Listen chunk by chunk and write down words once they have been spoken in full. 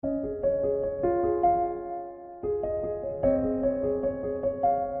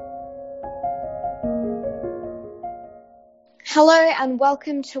Hello and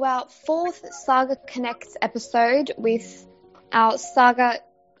welcome to our fourth Saga Connects episode with our Saga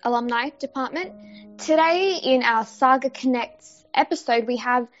alumni department. Today in our Saga Connects episode we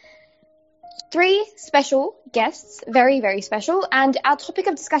have three special guests, very, very special, and our topic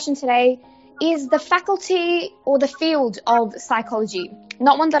of discussion today is the faculty or the field of psychology,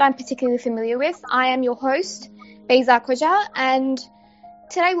 not one that I'm particularly familiar with. I am your host, Beyza Koja, and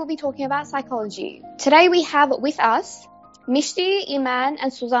today we'll be talking about psychology. Today we have with us Mishti, Iman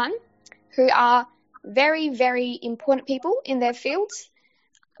and Suzanne, who are very, very important people in their fields.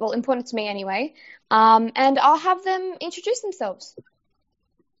 Well, important to me anyway. And I'll have them introduce themselves.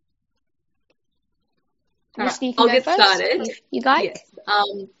 Mishti, you can go first, started. If you'd like.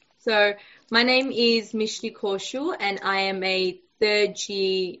 Yes. So my name is Mishti Kaushal and I am a third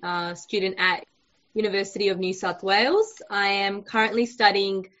year student at University of New South Wales. I am currently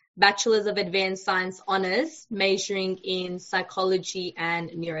studying Bachelor's of Advanced Science Honours, majoring in psychology and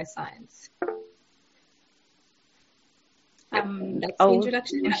neuroscience. That's the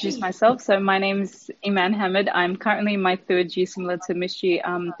introduction. I'll introduce myself. So my name's Iman Hamid. I'm currently in my third year, similar to Mishti,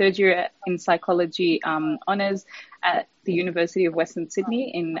 third year in psychology honours at the University of Western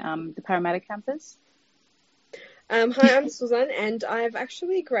Sydney in the Parramatta campus. Hi, I'm Suzanne and I've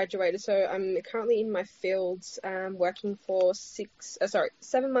actually graduated, so I'm currently in my fields working for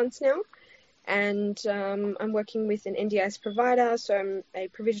 7 months now, and I'm working with an NDIS provider, so I'm a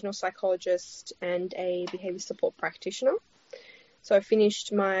provisional psychologist and a behaviour support practitioner. So I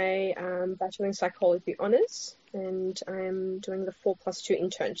finished my Bachelor in Psychology Honours and I'm doing the 4+2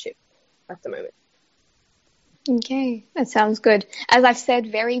 internship at the moment. Okay, that sounds good. As I've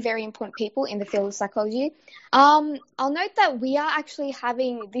said, very, very important people in the field of psychology. I'll note that we are actually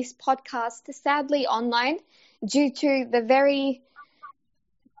having this podcast sadly online due to the very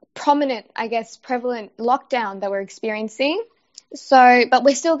prominent, prevalent lockdown that we're experiencing. So, but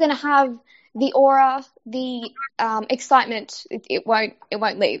we're still going to have the aura, the excitement. It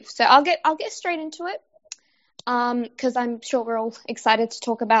won't leave. So I'll get straight into it because I'm sure we're all excited to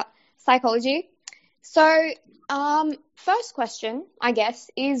talk about psychology. So, first question, I guess,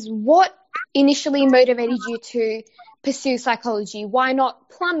 is what initially motivated you to pursue psychology? Why not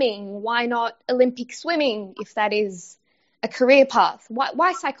plumbing? Why not Olympic swimming, if that is a career path?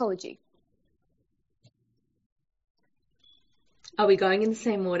 Why psychology? Are we going in the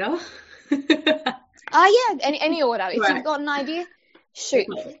same order? Yeah, any order. If You've got an idea, shoot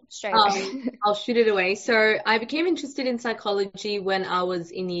straight away. I'll shoot it away. So I became interested in psychology when I was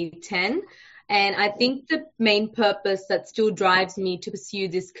in year 10. And I think the main purpose that still drives me to pursue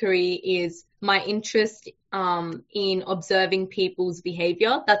this career is my interest in observing people's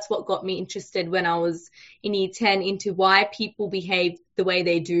behavior. That's what got me interested when I was in year 10 into why people behave the way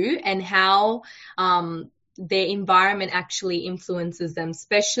they do and how their environment actually influences them,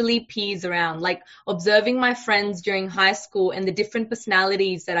 especially peers around. Like observing my friends during high school and the different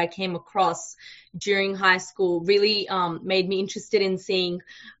personalities that I came across during high school really made me interested in seeing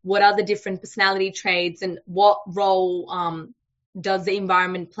what are the different personality traits and what role does the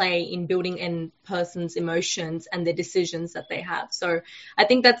environment play in building a person's emotions and the decisions that they have. So I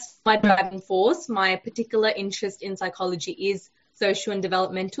think that's my driving force. My particular interest in psychology is social and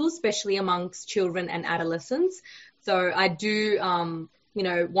developmental, especially amongst children and adolescents. So I do,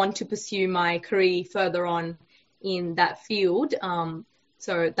 want to pursue my career further on in that field.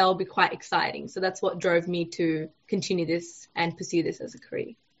 So that will be quite exciting. So that's what drove me to continue this and pursue this as a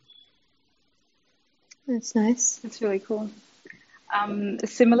career. That's nice. That's really cool.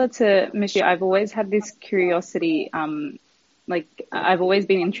 Similar to Mishti, I've always had this curiosity. I've always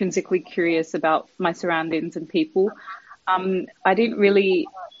been intrinsically curious about my surroundings and people. I didn't really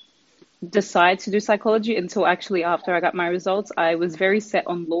decide to do psychology until actually after I got my results. I was very set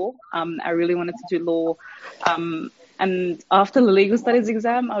on law. I really wanted to do law. And after the legal studies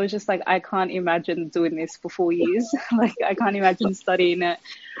exam, I was just like, I can't imagine doing this for 4 years. I can't imagine studying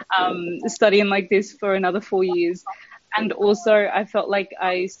like this for another 4 years. And also I felt like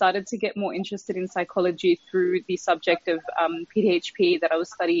I started to get more interested in psychology through the subject of PDHP that I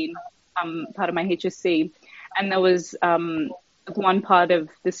was studying, part of my HSC. And there was one part of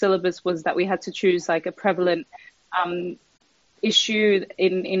the syllabus was that we had to choose like a prevalent issue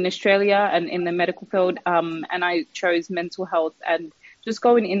in Australia and in the medical field. And I chose mental health, and just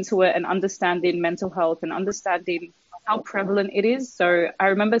going into it and understanding mental health and understanding how prevalent it is. So I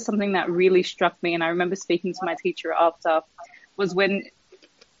remember something that really struck me, and I remember speaking to my teacher after, was when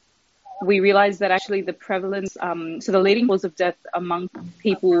we realized that actually the prevalence, so the leading cause of death among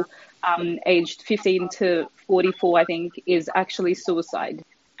people aged 15 to 44, I think, is actually suicide.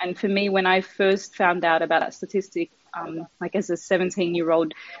 And for me, when I first found out about that statistic, like as a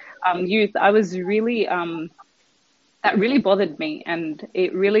 17-year-old youth, I was really, that really bothered me. And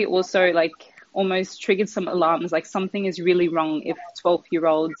it really also like almost triggered some alarms, like something is really wrong if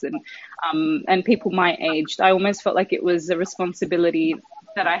 12-year-olds and people my age, I almost felt like it was a responsibility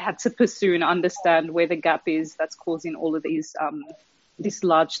that I had to pursue and understand where the gap is that's causing all of these, this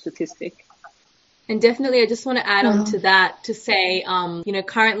large statistic. And definitely, I just want to add on to that to say,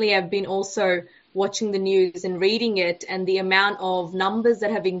 currently I've been also watching the news and reading it, and the amount of numbers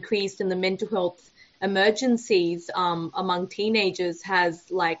that have increased in the mental health emergencies among teenagers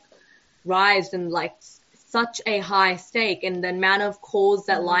has like risen and like such a high stake, and the amount of calls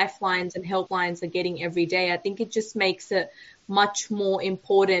that lifelines and helplines are getting every day. I think it just makes it much more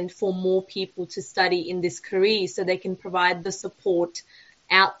important for more people to study in this career so they can provide the support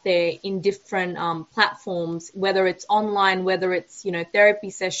out there in different platforms, whether it's online, whether it's, therapy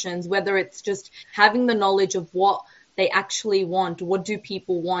sessions, whether it's just having the knowledge of what they actually want, what do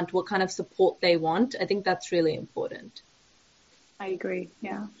people want, what kind of support they want. I think that's really important. I agree,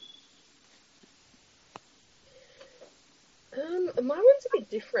 yeah. My one's a bit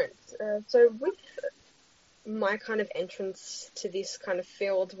different. So with my kind of entrance to this kind of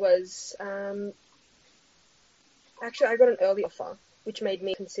field was, actually I got an early offer, which made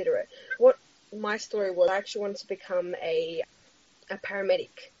me consider it. What my story was, I actually wanted to become a paramedic.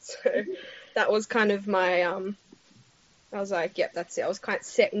 So that was kind of my, I was like, yep, that's it. I was quite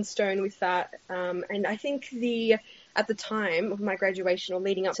set in stone with that. And I think at the time of my graduation or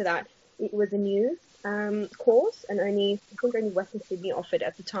leading up to that, it was a new course, and only Western Sydney offered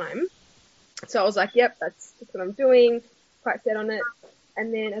at the time. So I was like, yep, that's what I'm doing, quite set on it.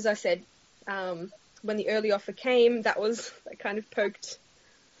 And then, as I said, when the early offer came, that kind of poked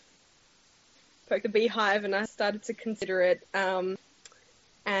the beehive, and I started to consider it. And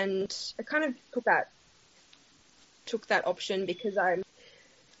I kind of took that option because I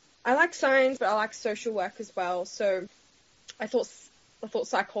like science, but I like social work as well. So I thought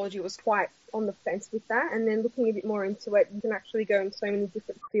psychology was quite on the fence with that. And then looking a bit more into it, you can actually go in so many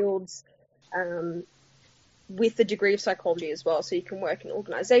different fields with the degree of psychology as well. So you can work in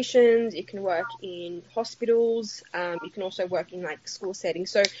organizations, you can work in hospitals, you can also work in like school settings.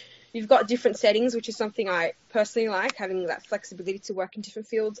 So you've got different settings, which is something I personally like, having that flexibility to work in different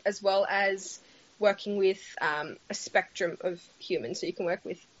fields, as well as working with a spectrum of humans. So you can work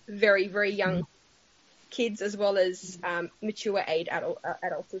with very, very young kids as well as mature age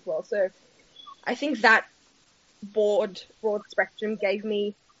adults as well. So I think that broad spectrum gave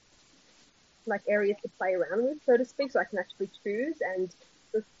me like areas to play around with, so to speak, so I can actually choose. And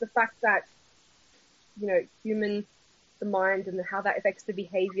the fact that, the mind and how that affects the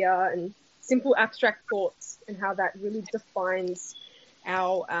behavior and simple abstract thoughts and how that really defines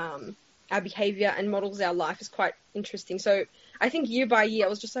our behavior and models our life is quite interesting. So I think year by year I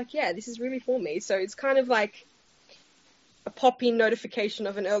was just like, yeah, this is really for me. So it's kind of like a pop-in notification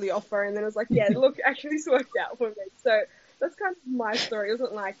of an early offer, and then I was like, yeah, look, actually this worked out for me. So that's kind of my story. It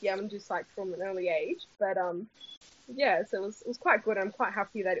wasn't like, yeah, I'm going to do psych from an early age, but yeah, so it was quite good. I'm quite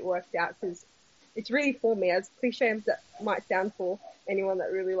happy that it worked out because it's really for me. As cliche as that might sound for anyone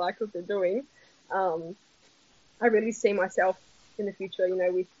that really likes what they're doing, I really see myself in the future,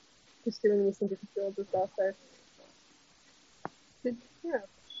 with pursuing this in different fields as well. So yeah,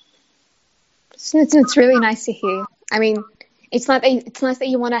 it's really nice to hear. I mean, it's nice that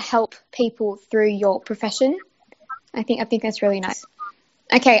you want to help people through your profession. I think that's really nice.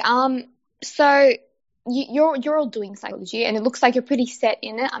 Okay, so you're all doing psychology, and it looks like you're pretty set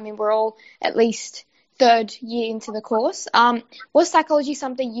in it. I mean, we're all at least third year into the course. Was psychology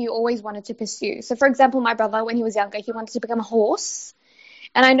something you always wanted to pursue? So, for example, my brother, when he was younger, he wanted to become a horse.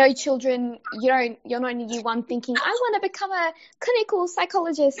 And I know children, you're not in year one thinking, I want to become a clinical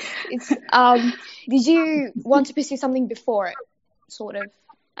psychologist. It's did you want to pursue something before it, sort of,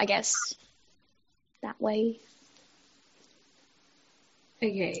 I guess, that way?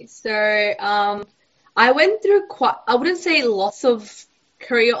 Okay, so I went through I wouldn't say lots of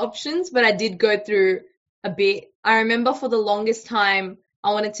career options, but I did go through a bit. I remember for the longest time,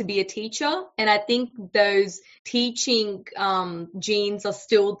 I wanted to be a teacher, and I think those teaching genes are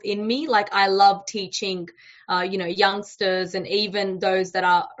still in me. Like, I love teaching, youngsters and even those that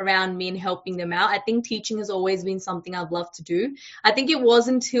are around me and helping them out. I think teaching has always been something I've loved to do. I think it was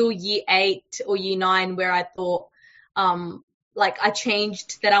until year 8 or year 9 where I thought, I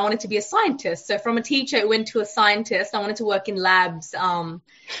changed that I wanted to be a scientist. So from a teacher, I went to a scientist. I wanted to work in labs. And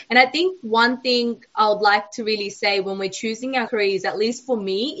I think one thing I would like to really say when we're choosing our careers, at least for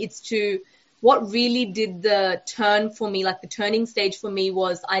me, it's what really did the turn for me, like the turning stage for me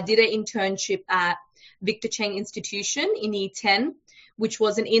was I did an internship at Victor Cheng Institution in Year 10, which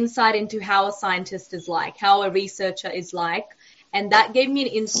was an insight into how a scientist is like, how a researcher is like. And that gave me an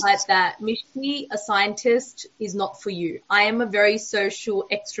insight that, Mishti, a scientist is not for you. I am a very social,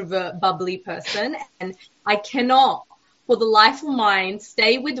 extrovert, bubbly person, and I cannot, for the life of mine,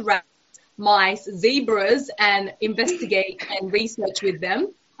 stay with rats, mice, zebras, and investigate and research with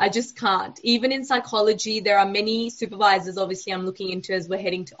them. I just can't. Even in psychology, there are many supervisors, obviously I'm looking into as we're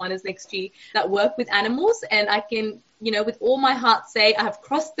heading to honours next year, that work with animals, and I can, with all my heart say I have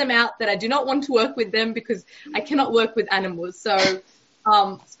crossed them out, that I do not want to work with them because I cannot work with animals. So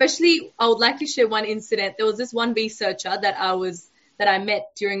especially I would like to share one incident. There was this one researcher that I met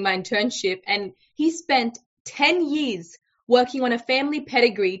during my internship, and he spent 10 years working on a family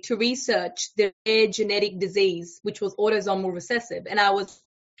pedigree to research their genetic disease, which was autosomal recessive. And I was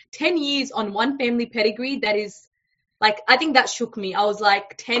 10 years on one family pedigree. That is, I think that shook me. I was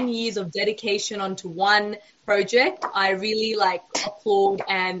 10 years of dedication onto one project. I really applaud,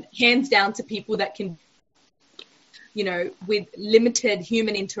 and hands down to people that can, with limited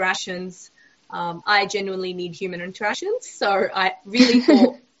human interactions. I genuinely need human interactions. So I really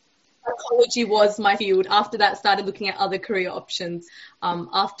thought psychology was my field. After that, started looking at other career options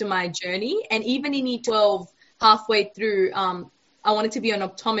after my journey. And even in Year 12, halfway through, I wanted to be an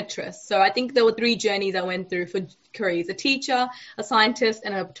optometrist. So I think there were 3 journeys I went through for careers: a teacher, a scientist,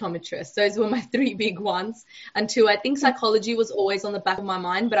 and an optometrist. Those were my 3 big ones, until I think psychology was always on the back of my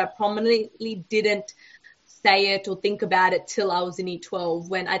mind, but I prominently didn't say it or think about it till I was in Year 12,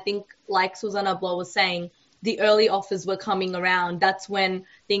 when I think, like Susanna Blow was saying, the early offers were coming around. That's when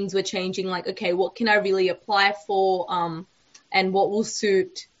things were changing, okay, what can I really apply for, and what will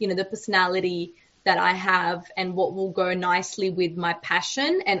suit, the personality that I have, and what will go nicely with my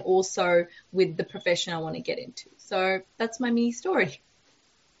passion and also with the profession I want to get into. So that's my mini story.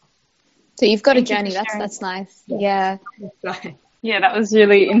 So you've got a journey. That's nice. Yeah. Right. Yeah, that was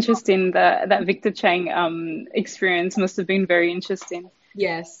really interesting. That Victor Cheng experience must have been very interesting.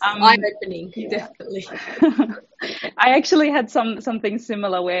 Yes, eye-opening, definitely. I actually had something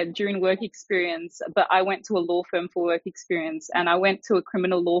similar where during work experience, but I went to a law firm for work experience, and I went to a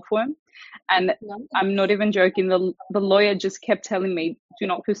criminal law firm, and I'm not even joking. The lawyer just kept telling me, "Do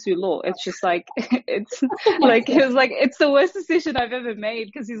not pursue law." It's just it's it's the worst decision I've ever made,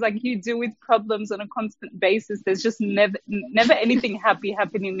 because he's like, you deal with problems on a constant basis. There's just never anything happy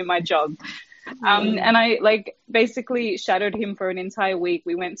happening in my job. And I basically shadowed him for an entire week.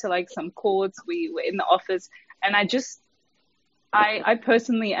 We went to some courts, we were in the office, and I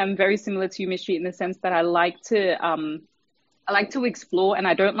personally am very similar to you, Mishi, in the sense that I like to explore, and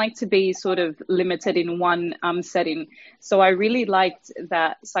I don't like to be sort of limited in one setting. So I really liked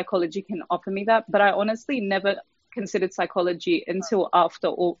that psychology can offer me that, but I honestly never considered psychology until after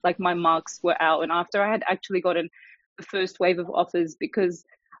all my marks were out, and after I had actually gotten the first wave of offers, because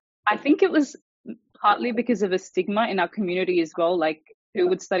I think it was partly because of a stigma in our community as well, who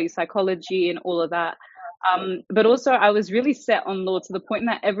would study psychology and all of that. But also I was really set on law, to the point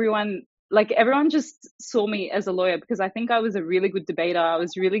that everyone just saw me as a lawyer, because I think I was a really good debater. I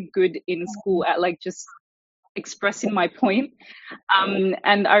was really good in school at just expressing my point.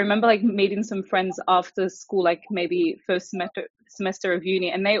 And I remember meeting some friends after school, maybe first semester of uni,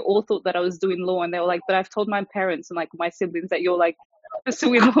 and they all thought that I was doing law, and they were like, but I've told my parents and my siblings that you're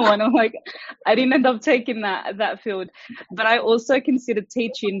pursuing law. And I'm I didn't end up taking that field. But I also considered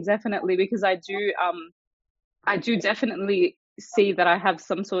teaching, definitely, because I do definitely see that I have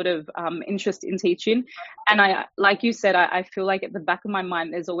some sort of interest in teaching. And I, like you said, I feel like at the back of my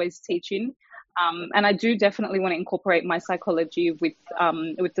mind there's always teaching. And I do definitely want to incorporate my psychology with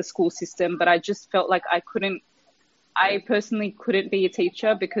the school system, but I just felt like I personally couldn't be a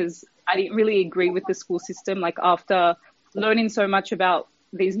teacher, because I didn't really agree with the school system. After learning so much about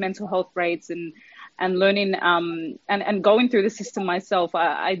these mental health rates and learning and going through the system myself,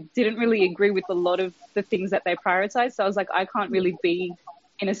 I didn't really agree with a lot of the things that they prioritize. So I was I can't really be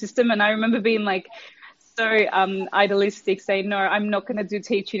in a system. And I remember being so idealistic, saying, no, I'm not going to do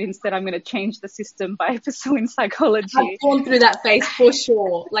teaching. Instead, I'm going to change the system by pursuing psychology. I've gone through that phase for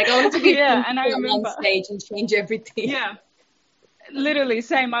sure. I wanted to be and I remember on stage and change everything. Yeah. Literally,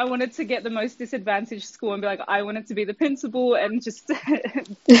 same. I wanted to get the most disadvantaged school and be I wanted to be the principal and just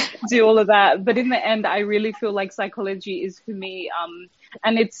do all of that. But in the end, I really feel psychology is for me.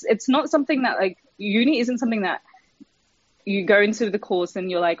 And it's not something that uni isn't something that you go into the course and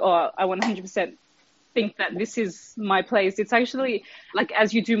you're oh, I 100% think that this is my place. It's actually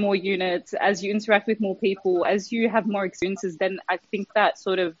as you do more units, as you interact with more people, as you have more experiences, then I think that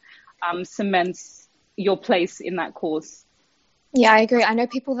sort of cements your place in that course. Yeah, I agree. I know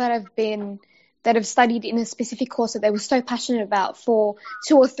people that have been that have studied in a specific course that they were so passionate about for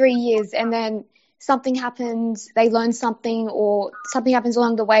 2 or 3 years, and then something happens, they learn something, or something happens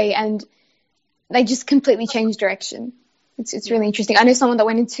along the way, and they just completely change direction. It's really interesting. I know someone that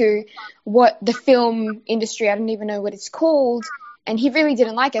went into the film industry, I don't even know what it's called, and he really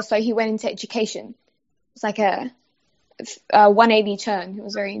didn't like it, so he went into education. It's like a 180 turn. It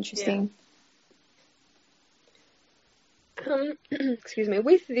was very interesting. Excuse me.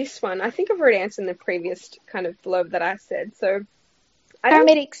 With this one, I think I've already answered the previous kind of blurb that I said. So,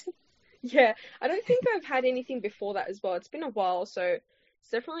 Paramedics. I don't think I've had anything before that as well. It's been a while, so it's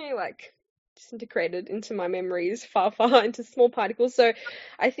definitely like disintegrated into my memories, far into small particles. So,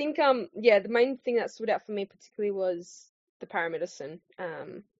 I think the main thing that stood out for me particularly was the paramedicine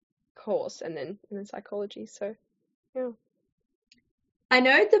course, and then psychology. So, yeah. I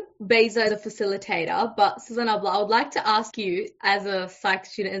know the Beza is a facilitator, but Susanna, I would like to ask you as a psych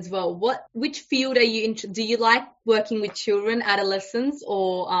student as well, which field are you in? Do you like working with children, adolescents,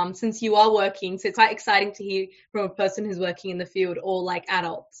 or since you are working, so it's quite exciting to hear from a person who's working in the field, or like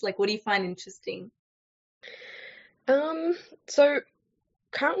adults? Like, what do you find interesting? So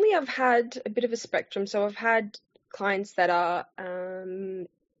currently I've had a bit of a spectrum. So I've had clients that are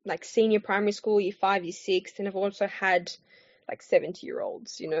like senior primary school, year 5, year 6, and I've also had like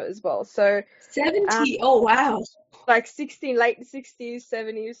 70-year-olds, as well. So 70, oh wow. Like 60, late 60s,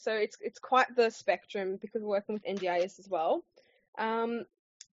 70s. So it's quite the spectrum because we're working with NDIS as well. I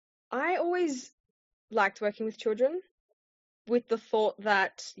always liked working with children with the thought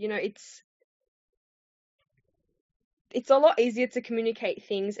that, it's a lot easier to communicate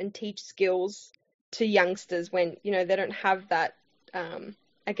things and teach skills to youngsters when, they don't have that,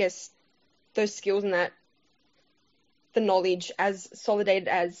 I guess, those skills and that the knowledge as solidated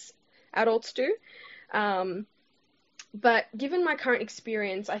as adults do. But given my current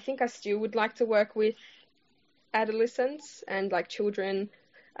experience, I think I still would like to work with adolescents and like children.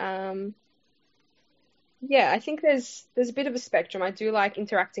 I think there's a bit of a spectrum. I do like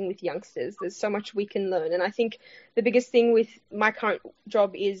interacting with youngsters. There's so much we can learn. And I think the biggest thing with my current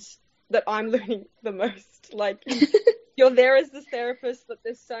job is that I'm learning the most. Like, you're there as the therapist, but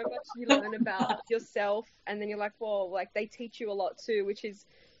there's so much you learn about yourself, and then you're like, whoa, like they teach you a lot too, which is,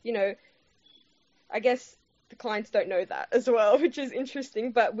 I guess the clients don't know that as well, which is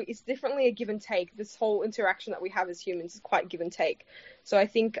interesting, but it's definitely a give and take. This whole interaction that we have as humans is quite give and take. So I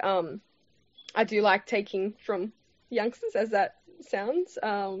think I do like taking from youngsters, as that sounds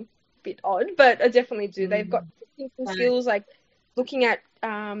a bit odd, but I definitely do. They've got some skills, like looking at,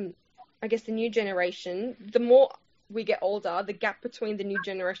 I guess, the new generation. The more we get older, the gap between the new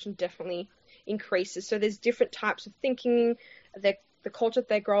generation definitely increases. So there's different types of thinking. The culture that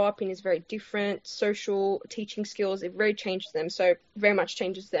they grow up in is very different. Social, teaching skills, it very changes them. So very much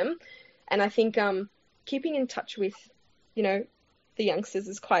changes them. And I think keeping in touch with, the youngsters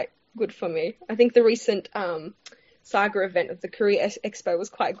is quite good for me. I think the recent Saga event of the Career Expo was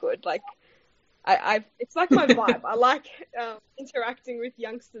quite good. Like, it's like my vibe. I like interacting with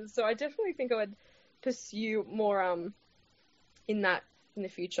youngsters. So I definitely think I would pursue more in the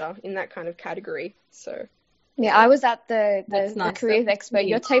future, in that kind of category. So yeah, I was at the nice. Careers Expo.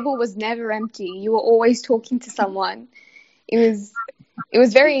 Your table was never empty. You were always talking to someone. It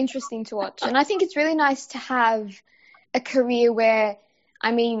was very interesting to watch. And I think it's really nice to have a career where,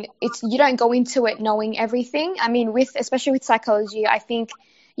 I mean, you don't go into it knowing everything. I mean, especially with psychology, I think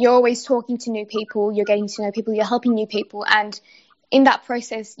you're always talking to new people, you're getting to know people, you're helping new people, and in that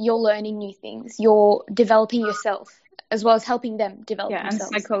process, you're learning new things. You're developing yourself as well as helping them develop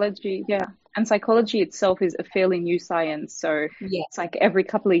themselves. And psychology itself is a fairly new science. So it's like every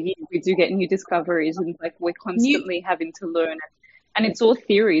couple of years we do get new discoveries, and like we're constantly having to learn. And it's all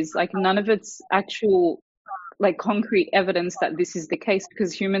theories. Like none of it's actual, like concrete evidence that this is the case,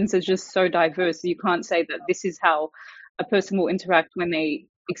 because humans are just so diverse. You can't say that this is how a person will interact when they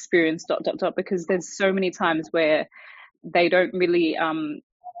experience ... because there's so many times where they don't really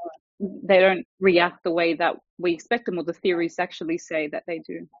they don't react the way that we expect them, or the theories actually say that they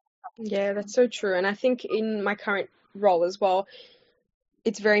do. Yeah, that's so true. And I think in my current role as well,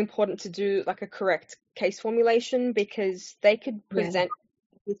 it's very important to do like a correct case formulation, because they could present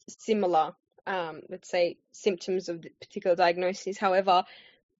with similar let's say symptoms of the particular diagnosis. However,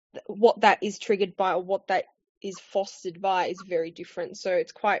 what that is triggered by or what that is fostered by is very different. So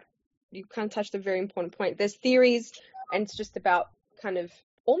it's you kind of touched a very important point. There's theories, and it's just about kind of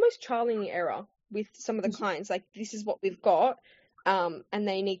almost trialing and error with some of the clients. Like, this is what we've got, and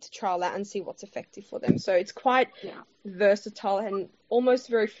they need to trial that and see what's effective for them. So it's quite versatile and almost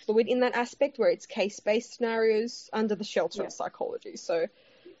very fluid in that aspect, where it's case-based scenarios under the shelter of psychology. So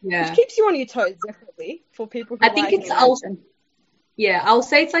Yeah. keeps you on your toes, definitely, for people who I think like it's it. also, yeah, I'll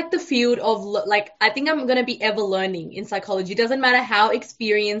say it's like the field of like, I think I'm going to be ever learning in psychology. It doesn't matter how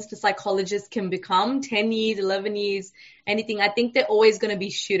experienced a psychologist can become, 10 years, 11 years, anything. I think they're always going to be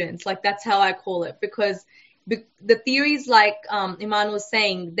students. Like, that's how I call it, because the theories, like Iman was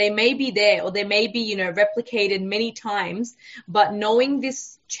saying, they may be there or they may be, you know, replicated many times, but knowing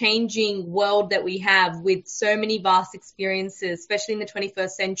this changing world that we have with so many vast experiences, especially in the 21st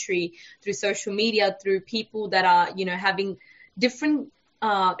century, through social media, through people that are, you know, having different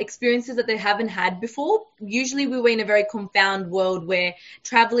experiences that they haven't had before. Usually we were in a very confound world where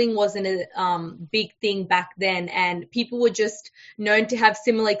traveling wasn't a big thing back then, and people were just known to have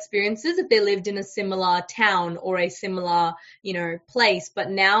similar experiences if they lived in a similar town or a similar, you know, place.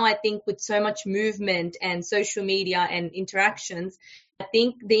 But now I think with so much movement and social media and interactions, I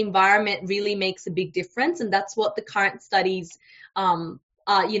think the environment really makes a big difference, and that's what the current studies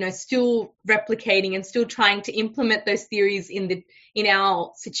are, you know, still replicating and still trying to implement those theories in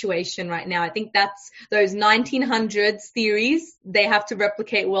our situation right now. I think that's those 1900s theories, they have to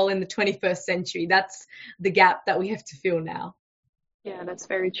replicate well in the 21st century. That's the gap that we have to fill now. Yeah, that's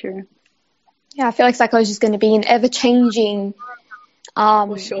very true. Yeah, I feel like psychology is going to be an ever-changing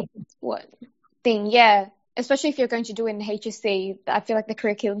For sure. thing. Yeah, especially if you're going to do it in HSC. I feel like the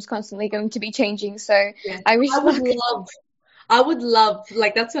curriculum's constantly going to be changing. So Yeah. I wish I would love,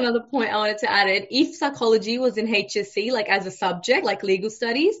 like, that's another point I wanted to add it. If psychology was in HSC, like as a subject, like legal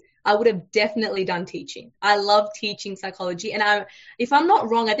studies, I would have definitely done teaching. I love teaching psychology. And if I'm not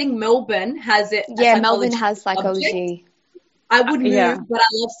wrong, I think Melbourne has it. Yeah, Melbourne has psychology. I would move, Yeah. but I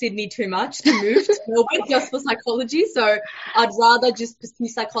love Sydney too much to move to Melbourne just for psychology. So I'd rather just pursue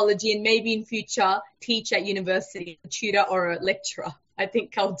psychology and maybe in future teach at university, a tutor or a lecturer. I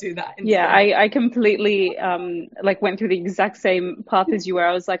think I'll do that instead. Yeah, I completely like went through the exact same path as you were.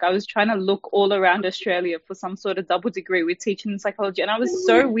 I was trying to look all around Australia for some sort of double degree with teaching and psychology, and I was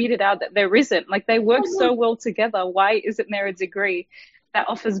so weirded out that there isn't. Like, they work so well together. Why isn't there a degree that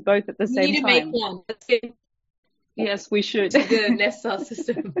offers both at the We same need to time? make one. Let's get Yes, we should. the NESA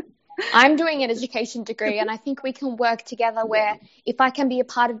system. I'm doing an education degree, and I think we can work together where if I can be a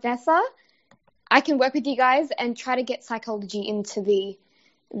part of NESA, I can work with you guys and try to get psychology into the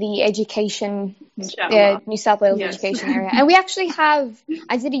education, New South Wales Yes. education area. And we actually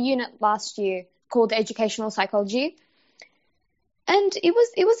I did a unit last year called educational psychology, and it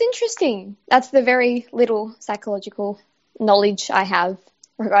was interesting. That's the very little psychological knowledge I have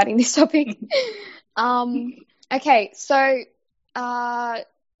regarding this topic. Okay, so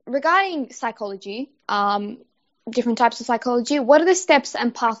regarding psychology, different types of psychology, what are the steps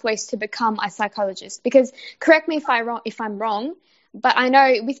and pathways to become a psychologist? Because correct me if I'm wrong, but I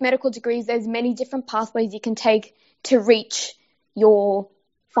know with medical degrees, there's many different pathways you can take to reach your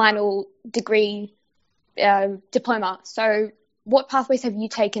final degree diploma. So what pathways have you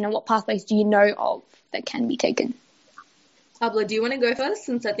taken, and what pathways do you know of that can be taken? Pablo, do you want to go first,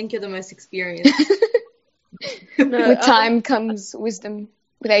 since I think you're the most experienced? No, With time comes wisdom.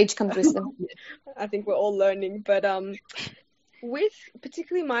 With age comes wisdom. I think we're all learning, but with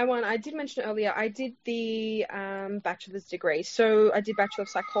particularly my one, I did mention earlier, I did the bachelor's degree. So I did Bachelor of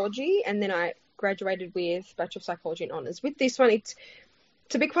Psychology, and then I graduated with Bachelor of Psychology in Honours. With this one,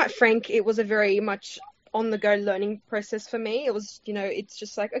 to be quite frank, it was a very much on-the-go learning process for me. It was, you know, it's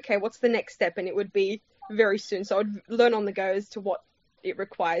just like, okay, what's the next step? And it would be very soon. So I'd learn on the go as to what it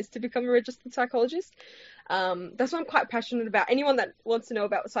requires to become a registered psychologist. That's what I'm quite passionate about. Anyone that wants to know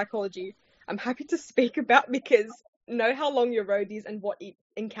about psychology, I'm happy to speak about, because know how long your road is and what it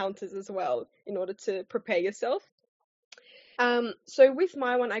encounters as well in order to prepare yourself. So with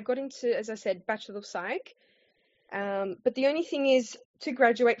my one, I got into, as I said, Bachelor of Psych. But the only thing is, to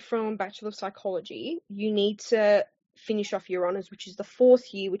graduate from Bachelor of Psychology, you need to finish off your honours, which is the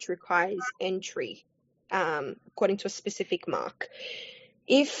 4th year, which requires entry, according to a specific mark.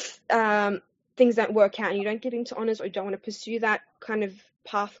 If things don't work out and you don't get into honours, or you don't want to pursue that kind of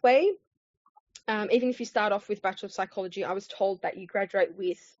pathway, even if you start off with Bachelor of Psychology, I was told that you graduate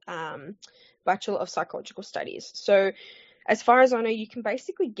with Bachelor of Psychological Studies. So as far as I know, you can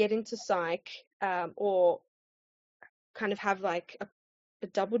basically get into psych or kind of have like a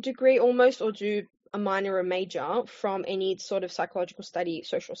double degree almost, or do a minor or a major from any sort of psychological study,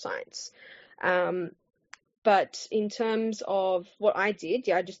 social science. But in terms of what I did,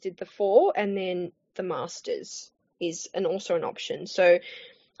 I just did the 4, and then the master's is also an option. So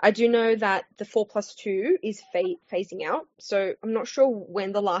I do know that the 4+2 is phasing out, so I'm not sure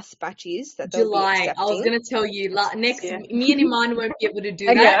when the last batch is that they'll be July. I was accepting. going to tell you, next, Yeah. me and Iman won't be able to do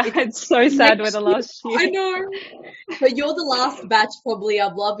Okay. that. Yeah, it's so sad we're Next the year. last year. I know. But you're the last batch probably,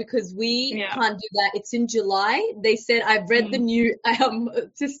 Abla, because we Yeah. can't do that. It's in July. They said, I've read the new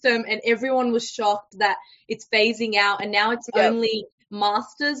system and everyone was shocked that it's phasing out and now it's Yep. only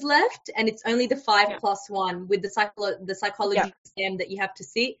masters left and it's only the 5+1 with the psychology Yep. exam that you have to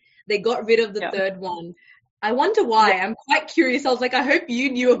sit. They got rid of the Yep. third one. I wonder why. Yep. I'm quite curious. I was like, I hope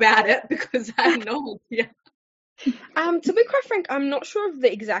you knew about it because I had no idea. To be quite frank, I'm not sure of the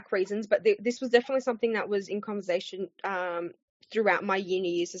exact reasons, but this was definitely something that was in conversation throughout my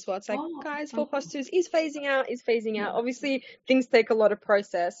uni years as well. It's like, guys, 4+2 is phasing out, Obviously, things take a lot of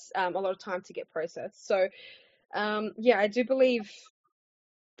process, a lot of time to get processed. So, yeah, I do believe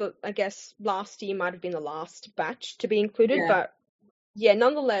that, I guess, last year might have been the last batch to be included, Yeah. but yeah,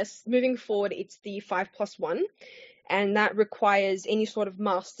 nonetheless, moving forward, it's the 5+1, and that requires any sort of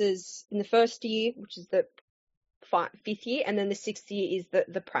masters in the first year, which is the fifth year, and then the sixth year is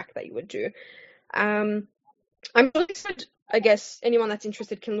the prac that you would do. I'm really interested, I guess anyone that's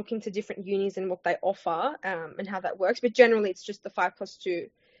interested can look into different unis and what they offer and how that works, but generally it's just the 5+2.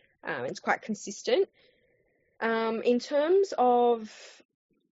 It's quite consistent. In terms of,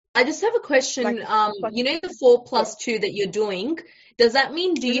 I just have a question. You know the 4+2 that you're doing, does that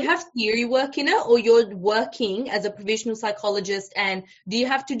mean do you have theory work in it or you're working as a provisional psychologist and do you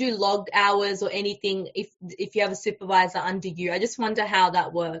have to do logged hours or anything if you have a supervisor under you? I just wonder how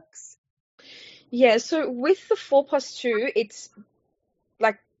that works. Yeah, so with the 4+2, it's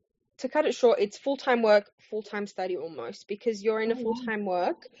like, to cut it short, it's full-time work, full-time study almost, because you're in a full-time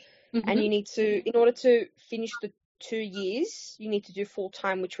work and you need to, in order to finish the 2 years, you need to do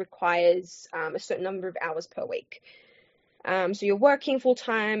full-time, which requires a certain number of hours per week. So you're working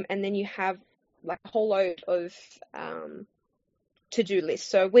full-time and then you have like a whole load of to-do lists.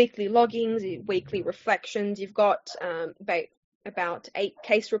 So weekly loggings, weekly reflections, you've got about 8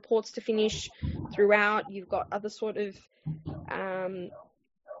 case reports to finish throughout. You've got other sort of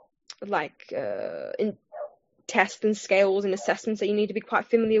in tests and scales and assessments that you need to be quite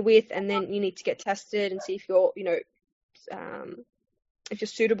familiar with, and then you need to get tested and see if you're, if you're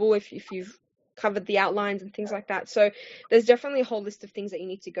suitable, if you've covered the outlines and things like that. So there's definitely a whole list of things that you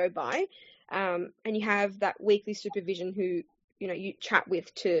need to go by, and you have that weekly supervision who, you chat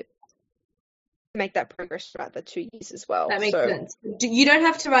with to make that progress throughout the 2 years as well. That makes sense. You don't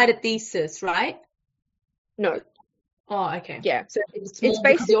have to write a thesis, right? No. Oh, okay. Yeah. So it's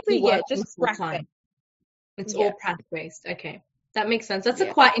basically, just practice. It's all practice-based. Okay. That makes sense. That's a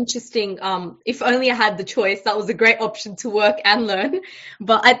quite interesting, if only I had the choice, that was a great option to work and learn.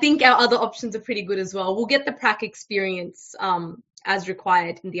 But I think our other options are pretty good as well. We'll get the prac experience as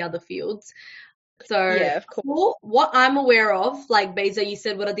required in the other fields. So of course. What I'm aware of, like Beza, you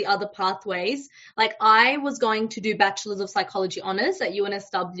said, what are the other pathways? Like I was going to do Bachelor's of Psychology Honours at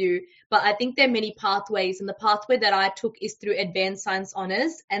UNSW, but I think there are many pathways, and the pathway that I took is through Advanced Science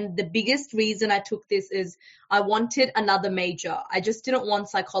Honours. And the biggest reason I took this is I wanted another major. I just didn't want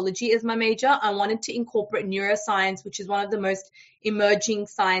psychology as my major. I wanted to incorporate neuroscience, which is one of the most emerging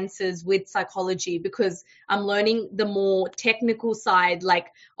sciences with psychology, because I'm learning the more technical side, like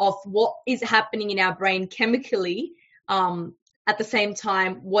of what is happening in our brain chemically. At the same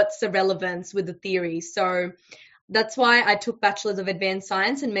time, what's the relevance with the theory? So that's why I took Bachelor's of Advanced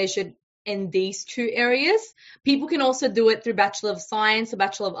Science and measured in these 2 areas. People can also do it through Bachelor of Science or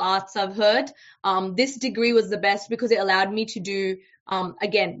Bachelor of Arts, I've heard. This degree was the best because it allowed me to do,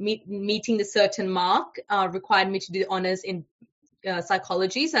 meeting the certain mark, required me to do honours in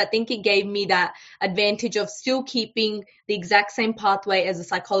psychology. So I think it gave me that advantage of still keeping the exact same pathway as the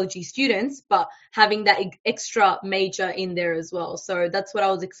psychology students, but having that extra major in there as well. So that's what I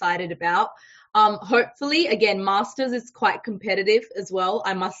was excited about. Hopefully, again, masters is quite competitive as well,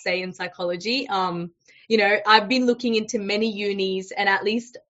 I must say, in psychology. I've been looking into many unis, and at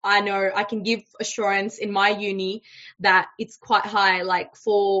least I know I can give assurance in my uni that it's quite high. Like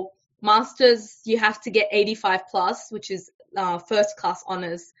for masters, you have to get 85 plus, which is first class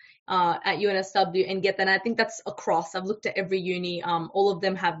honours at UNSW, and get that. And I think that's across. I've looked at every uni. All of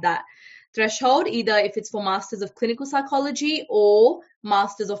them have that threshold, either if it's for Masters of Clinical Psychology or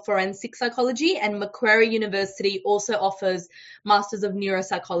Masters of Forensic Psychology, and Macquarie University also offers Masters of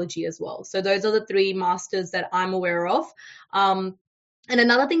Neuropsychology as well. So those are the 3 masters that I'm aware of. And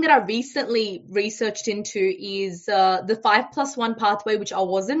another thing that I recently researched into is the 5+1 pathway, which I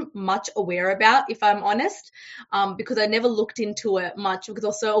wasn't much aware about, if I'm honest, because I never looked into it much, because I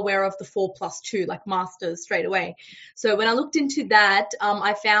was so aware of the 4+2, like masters straight away. So when I looked into that,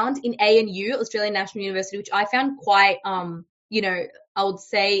 I found in ANU, Australian National University, which I found quite, I would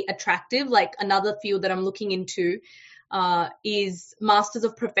say attractive, like another field that I'm looking into, is Masters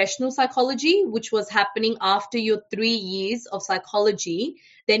of Professional Psychology, which was happening after your 3 years of psychology.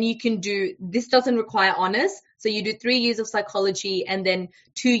 Then you can do, this doesn't require honors. So you do 3 years of psychology and then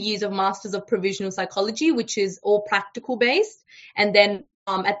 2 years of Masters of Provisional Psychology, which is all practical based. And then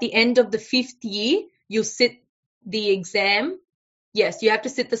at the end of the 5th year, you'll sit the exam. Yes, you have to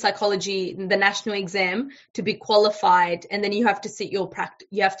sit the psychology, the national exam to be qualified, and then you have to sit you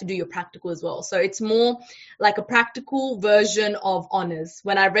have to do your practical as well. So it's more like a practical version of honors.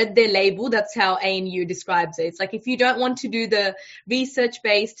 When I read their label, that's how ANU describes it. It's like, if you don't want to do the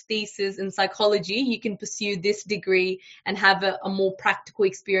research-based thesis in psychology, you can pursue this degree and have a more practical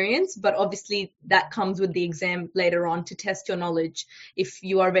experience. But obviously that comes with the exam later on to test your knowledge if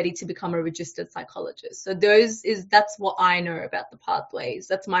you are ready to become a registered psychologist. So that's what I know about the pathways.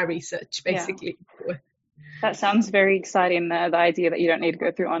 That's my research, basically. Yeah. That sounds very exciting, the idea that you don't need to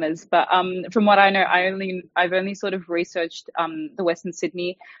go through honours. But from what I know, I've only sort of researched the Western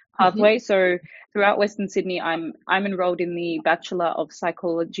Sydney pathway. Mm-hmm. So throughout Western Sydney, I'm enrolled in the Bachelor of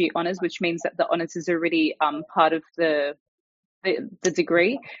Psychology honours, which means that the honours is already part of the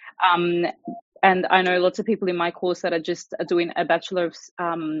degree. And I know lots of people in my course that are just doing a Bachelor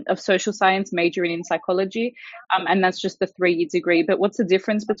of Social Science, majoring in psychology, and that's just the 3-year degree. But what's the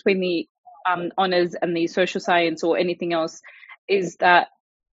difference between the honours and the social science or anything else is that,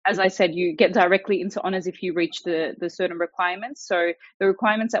 as I said, you get directly into honours if you reach the certain requirements. So the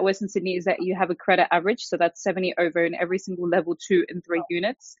requirements at Western Sydney is that you have a credit average, so that's 70 over in every single level 2 and 3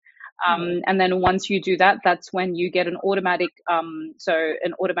 units. And then once you do that, that's when you get an automatic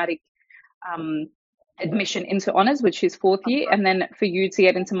admission into honours, which is 4th year. And then for you to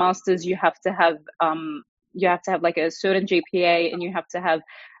get into masters, you have to have like a certain GPA, and you have to have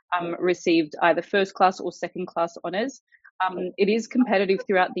received either first class or second class honours. It is competitive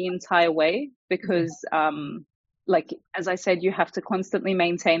throughout the entire way because, like as I said, you have to constantly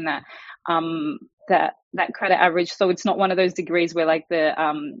maintain that credit average. So it's not one of those degrees where like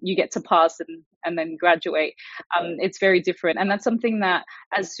you get to pass and then graduate. It's very different. And that's something that,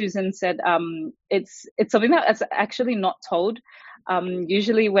 as Susan said, it's something that's actually not told.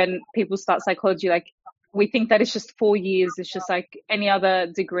 Usually when people start psychology, like we think that it's just 4 years. It's just like any other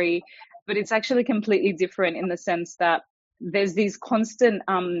degree, but it's actually completely different in the sense that there's these constant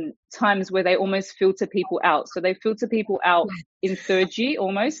times where they almost filter people out. So they filter people out in 3rd year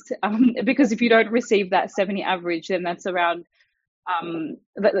almost, because if you don't receive that 70 average, then that's around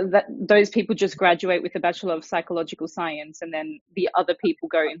those people just graduate with a Bachelor of Psychological Science, and then the other people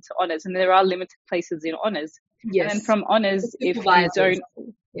go into honours. And there are limited places in honours. Yes. And then from honours, if you don't,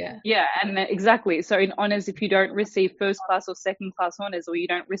 and then, exactly. So in honours, if you don't receive first class or second class honours, or you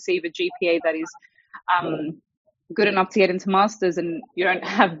don't receive a GPA that is good enough to get into masters, and you don't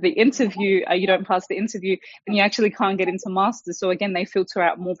have the interview, you don't pass the interview, then you actually can't get into masters. So again, they filter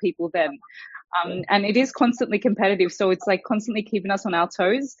out more people then. And it is constantly competitive. So it's like constantly keeping us on our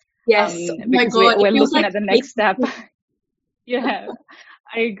toes. Yes. Because we're looking at the next step. Yeah,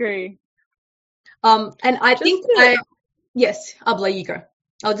 I agree. And I think yes, Abla, you go.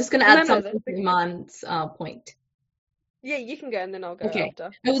 I was just going to add something to Iman's point. Yeah, you can go and then I'll go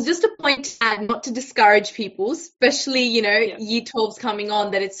after. It was just a point to add, not to discourage people, especially, Year 12's coming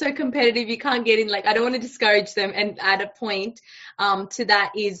on, that it's so competitive, you can't get in. Like, I don't want to discourage them, and add a point to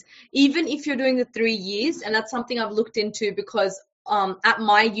that is, even if you're doing the 3 years, and that's something I've looked into because at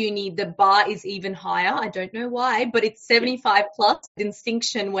my uni, the bar is even higher. I don't know why, but it's 75 plus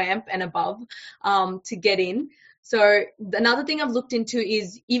distinction WAMP and above to get in. So another thing I've looked into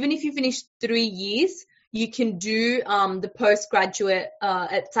is, even if you finish 3 years, you can do the postgraduate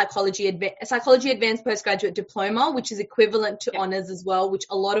at Psychology Advanced Postgraduate Diploma, which is equivalent to honours as well, which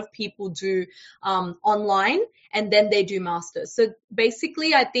a lot of people do online, and then they do masters. So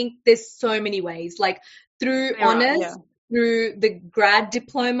basically, I think there's so many ways, like through honours, through the grad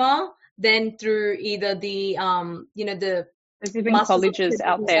diploma, then through either the there's even colleges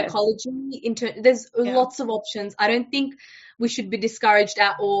out there. Psychology, there's lots of options. I don't think we should be discouraged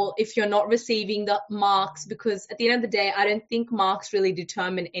at all if you're not receiving the marks, because at the end of the day, I don't think marks really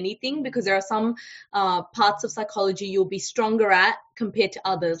determine anything, because there are some parts of psychology you'll be stronger at compared to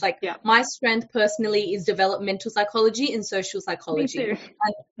others. Like my strength personally is developmental psychology and social psychology. Me too.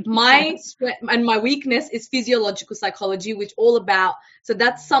 And my strength and my weakness is physiological psychology, which all about, so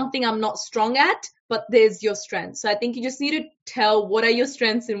that's something I'm not strong at, but there's your strengths. So I think you just need to tell what are your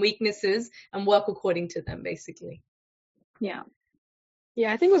strengths and weaknesses and work according to them, basically. Yeah.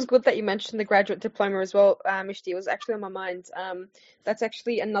 Yeah, I think it was good that you mentioned the graduate diploma as well, Mishti. It was actually on my mind. That's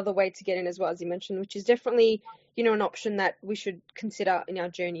actually another way to get in as well, as you mentioned, which is definitely, an option that we should consider in our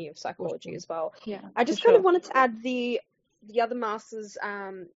journey of psychology as well. Yeah. I just kind of wanted to add the other masters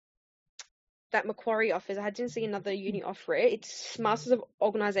that Macquarie offers. I didn't see another uni offer it. It's Masters of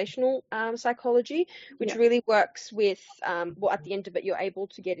Organizational Psychology, which really works with, at the end of it, you're able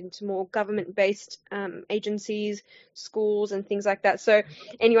to get into more government-based agencies, schools, and things like that. So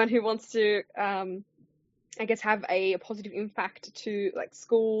anyone who wants to, have a positive impact to like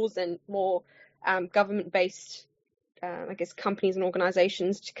schools and more government-based, companies and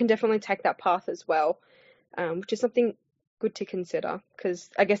organizations can definitely take that path as well, which is something good to consider, because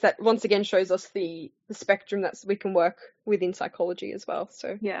I guess that once again shows us the spectrum that we can work within psychology as well.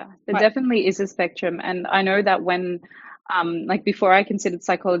 So yeah, there definitely is a spectrum, and I know that when before I considered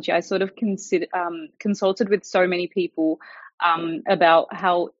psychology, I sort of consulted with so many people about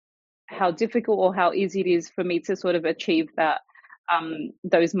how difficult or how easy it is for me to sort of achieve that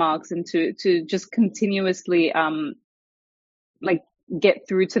those marks, and to just continuously get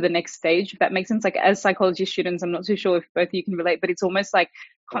through to the next stage, if that makes sense. Like, as psychology students, I'm not too sure if both of you can relate, but it's almost like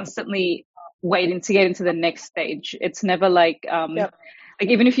constantly waiting to get into the next stage. It's never like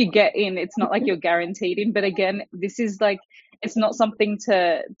even if you get in, it's not like you're guaranteed in. But again, this is like, it's not something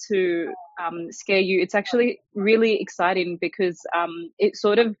to scare you. It's actually really exciting, because it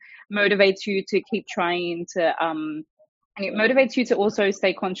sort of motivates you to keep trying to and it motivates you to also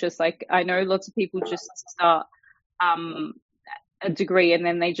stay conscious. Like, I know lots of people just start a degree and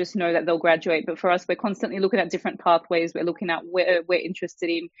then they just know that they'll graduate. But for us, we're constantly looking at different pathways. We're looking at where we're interested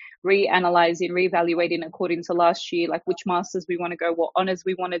in, reanalyzing, reevaluating according to last year, like which masters we want to go, what honors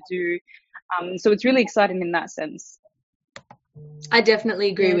we want to do. So it's really exciting in that sense. I definitely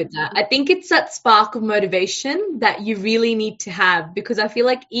agree with that. I think it's that spark of motivation that you really need to have, because I feel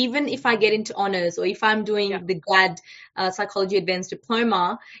like even if I get into honors, or if I'm doing the GAD Psychology Advanced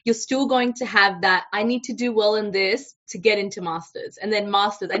Diploma, you're still going to have that, I need to do well in this to get into masters, and then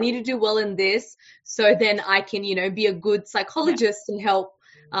masters, I need to do well in this so then I can, be a good psychologist and help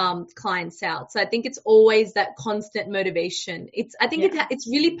clients out. So I think it's always that constant motivation. It's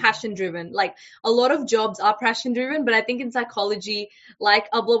really passion driven. Like, a lot of jobs are passion driven, but I think in psychology, like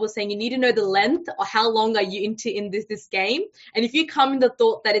Abla was saying, you need to know the length, or how long are you in this game. And if you come in the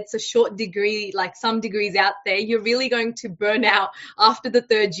thought that it's a short degree, like some degrees out there, you're really going to burn out after the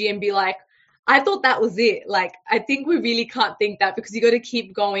third year and be like, I thought that was it. Like, I think we really can't think that, because you got to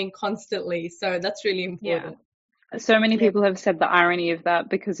keep going constantly. So that's really important. So many people have said the irony of that,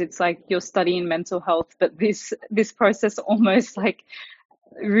 because it's like you're studying mental health, but this process almost like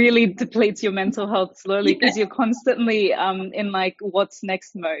really depletes your mental health slowly, because you're constantly in like what's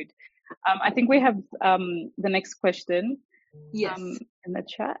next mode. I think we have the next question in the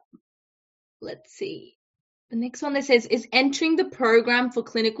chat. Let's see. The next one that says, is entering the program for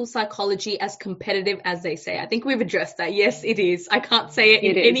clinical psychology as competitive as they say? I think we've addressed that. Yes, it is. I can't say it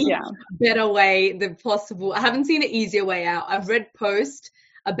in any better way than possible. I haven't seen an easier way out. I've read posts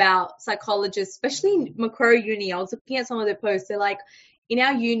about psychologists, especially in Macquarie Uni. I was looking at some of their posts. They're like, in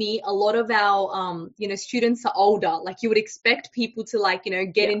our uni, a lot of our, students are older. Like, you would expect people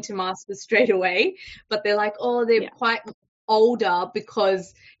to get into masters straight away, but they're like, they're quite older,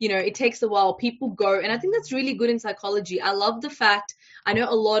 because it takes a while. People go, and I think that's really good in psychology. I love the fact, I know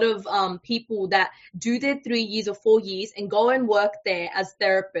a lot of people that do their 3 years or 4 years and go and work there as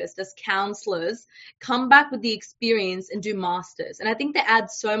therapists, as counselors, come back with the experience and do masters. And I think they add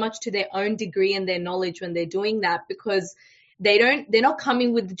so much to their own degree and their knowledge when they're doing that, because they're not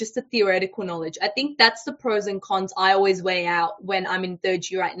coming with just a theoretical knowledge. I think that's the pros and cons I always weigh out when I'm in third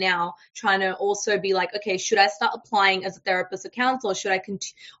year right now, trying to also be like, okay, should I start applying as a therapist or counselor? Or should I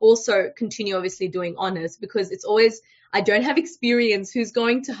also continue obviously doing honors? Because it's always, I don't have experience, who's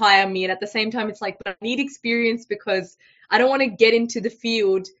going to hire me? And at the same time, it's like, but I need experience, because I don't want to get into the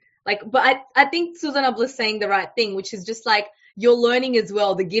field. But I think Susan Abla is saying the right thing, which is just like, you're learning as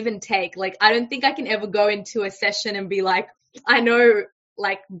well, the give and take. Like, I don't think I can ever go into a session and be like, I know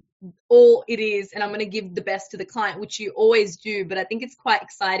all it is, and I'm going to give the best to the client, which you always do. But I think it's quite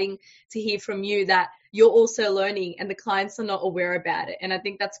exciting to hear from you that you're also learning and the clients are not aware about it. And I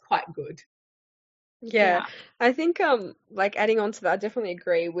think that's quite good. Yeah, I think like adding on to that, I definitely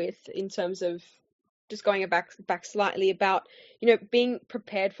agree with in terms of just going back slightly about, you know, being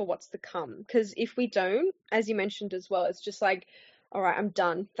prepared for what's to come. Because if we don't, as you mentioned as well, it's just like, all right, I'm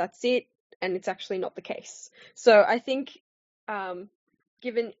done, that's it, and it's actually not the case. So I think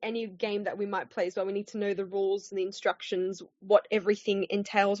given any game that we might play as well, we need to know the rules and the instructions, what everything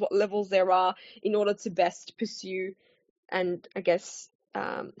entails, what levels there are in order to best pursue and I guess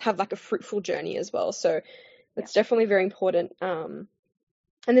have like a fruitful journey as well. So that's definitely very important. And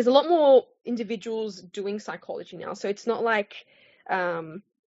there's a lot more individuals doing psychology now. So it's not like,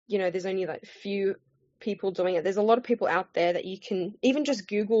 you know, there's only like few people doing it. There's a lot of people out there that you can even just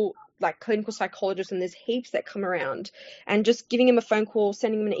Google like clinical psychologists, and there's heaps that come around, and just giving them a phone call,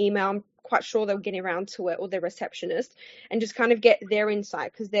 sending them an email, I'm quite sure they'll get around to it, or their receptionist, and just kind of get their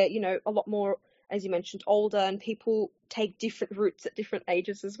insight, because they're, you know, a lot more, as you mentioned, older, and people take different routes at different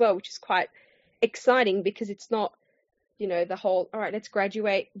ages as well, which is quite exciting, because it's not, you know, the whole, all right, let's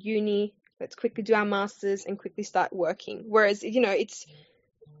graduate uni, let's quickly do our masters and quickly start working. Whereas, you know, it's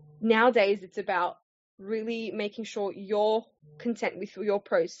nowadays it's about really making sure you're content with your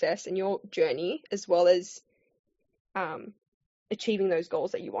process and your journey, as well as achieving those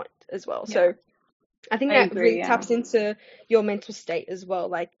goals that you want as well. Yeah. So I think that really taps into your mental state as well.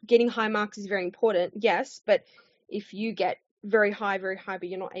 Like getting high marks is very important, yes, but if you get very high, but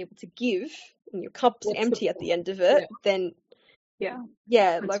you're not able to give and your cup's empty at the end of it, then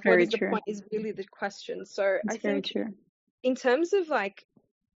like what is the point is really the question. So I think in terms of like,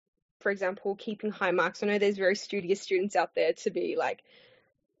 for example, keeping high marks, I know there's very studious students out there to be like,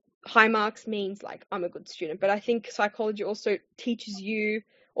 high marks means like I'm a good student, but I think psychology also teaches you,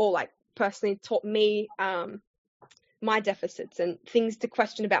 or like personally taught me, my deficits and things to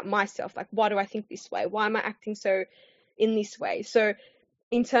question about myself. Like, why do I think this way? Why am I acting so in this way? So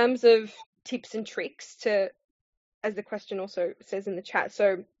in terms of tips and tricks to, as the question also says in the chat,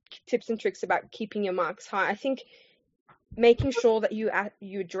 so tips and tricks about keeping your marks high, I think making sure that you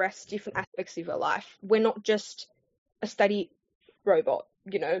address different aspects of your life. We're not just a study robot,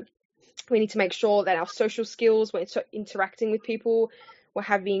 you know. We need to make sure that our social skills, we're interacting with people, we're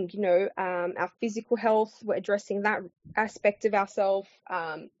having, you know, our physical health, we're addressing that aspect of ourselves,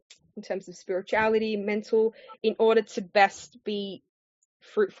 in terms of spirituality, mental, in order to best be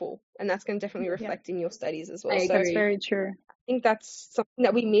fruitful. And that's going to definitely reflect in your studies as well. So that's very true. I think that's something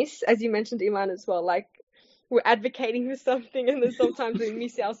that we miss, as you mentioned, Iman, as well. Like, we're advocating for something, and then sometimes we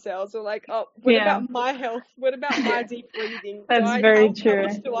miss ourselves. We're like, oh, what about my health? What about my deep breathing? That's very true. How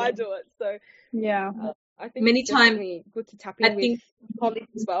much do I do it? So I think many it's times good to tap in with colleagues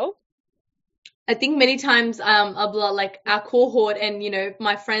as well. I think many times, like our cohort and, you know,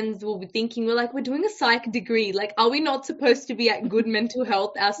 my friends will be thinking, we're doing a psych degree. Like, are we not supposed to be at good mental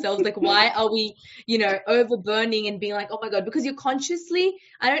health ourselves? Like, why are we, you know, overburning and being like, oh my God, because you're consciously,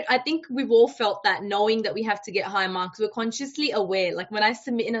 I think we've all felt that, knowing that we have to get high marks. We're consciously aware. Like when I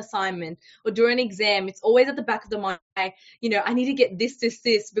submit an assignment or do an exam, it's always at the back of the mind, you know, I need to get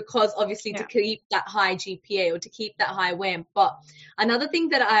this, because obviously to keep that high GPA or to keep that high WAMP. But another thing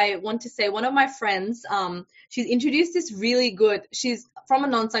that I want to say, one of my friends, she's introduced this really good, she's from a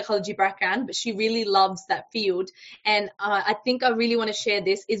non-psychology background, but she really loves that field. And I think I really want to share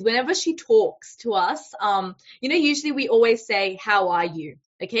this, is whenever she talks to us, you know, usually we always say, how are you?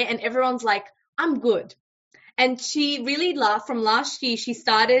 Okay. And everyone's like, I'm good. And she really from last year, she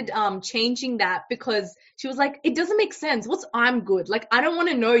started changing that, because she was like, it doesn't make sense. What's I'm good? Like, I don't want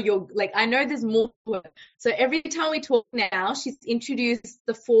to know I know there's more to it. So every time we talk now, she's introduced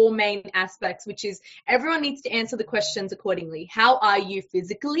the 4 main aspects, which is everyone needs to answer the questions accordingly. How are you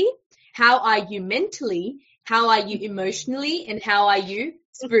physically? How are you mentally? How are you emotionally? And how are you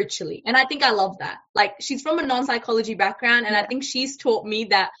spiritually? And I think I love that. Like, she's from a non-psychology background, and I think she's taught me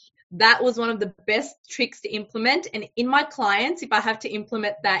that was one of the best tricks to implement. And in my clients, if I have to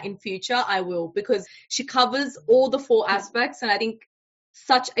implement that in future, I will, because she covers all the 4 aspects. And I think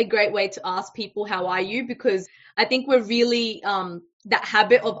such a great way to ask people, how are you? Because I think we're really, that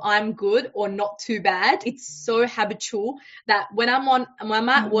habit of I'm good or not too bad. It's so habitual that when I'm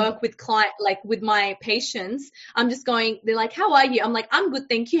at work with with my patients, I'm just going, they're like, how are you? I'm like, I'm good.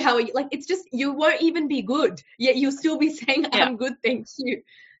 Thank you. How are you? Like, it's just, you won't even be good, yet you'll still be saying, I'm good. Thank you.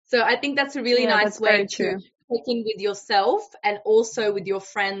 So I think that's a really nice way to check in with yourself and also with your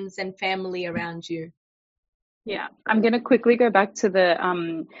friends and family around you. Yeah, I'm going to quickly go back to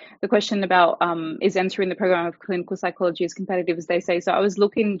the question about is entering the program of clinical psychology as competitive as they say. So I was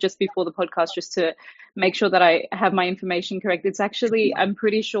looking just before the podcast just to make sure that I have my information correct. It's actually, I'm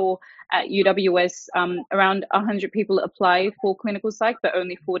pretty sure at UWS around 100 people apply for clinical psych, but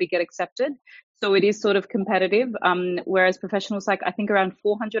only 40 get accepted. So it is sort of competitive. Whereas professional psych, I think around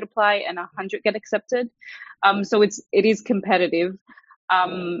 400 apply and 100 get accepted. So it is competitive.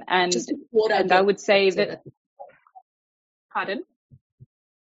 And Just a quarter I get would say accepted. that. Pardon?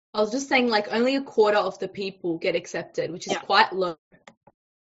 I was just saying, like, only a quarter of the people get accepted, which is quite low.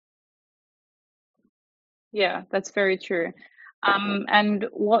 Yeah, that's very true. And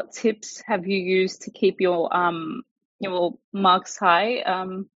what tips have you used to keep your marks high?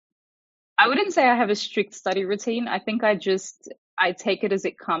 I wouldn't say I have a strict study routine. I think I take it as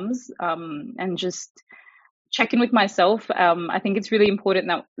it comes, and just check in with myself. I think it's really important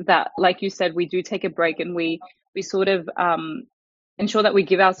that like you said, we do take a break and we sort of ensure that we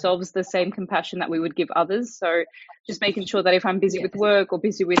give ourselves the same compassion that we would give others. So just making sure that if I'm busy with work or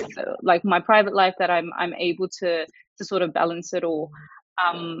busy with like my private life, that I'm able to sort of balance it all.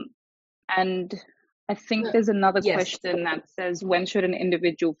 And I think there's another question that says, when should an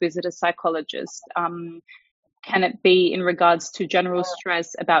individual visit a psychologist? Can it be in regards to general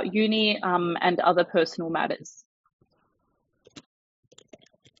stress about uni and other personal matters?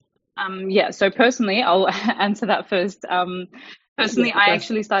 So personally, I'll answer that first. Personally, I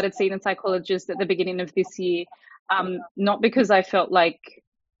actually started seeing a psychologist at the beginning of this year, not because I felt like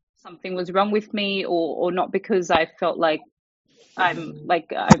something was wrong with me, or not because I felt like I'm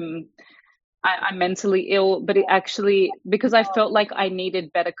mentally ill, but it actually because I felt like I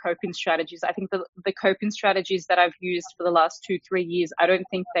needed better coping strategies. I think the coping strategies that I've used for the last 2-3 years, I don't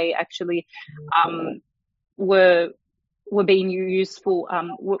think they actually were being useful,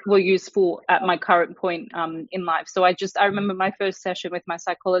 were useful at my current point in life. So I remember my first session with my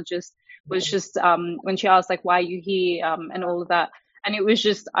psychologist was just when she asked, like, why are you here, and all of that. And it was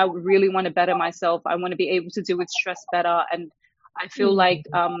just, I really want to better myself. I want to be able to deal with stress better. And I feel like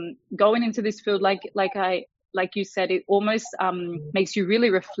going into this field, like you said, it almost makes you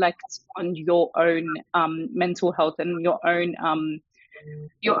really reflect on your own mental health and your own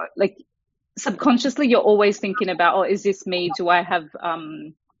subconsciously you're always thinking about, oh, is this me? Do I have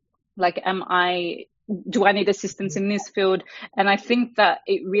do I need assistance in this field? And I think that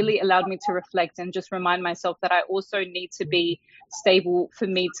it really allowed me to reflect and just remind myself that I also need to be stable for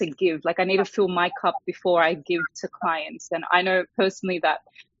me to give. Like, I need to fill my cup before I give to clients. And I know personally that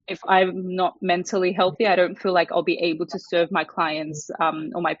if I'm not mentally healthy, I don't feel like I'll be able to serve my clients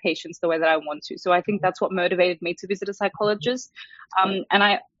or my patients the way that I want to. So I think that's what motivated me to visit a psychologist.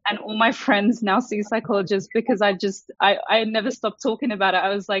 And all my friends now see psychologists because I never stopped talking about it. I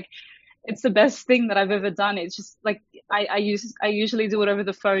was like, it's the best thing that I've ever done. It's just like, I usually do it over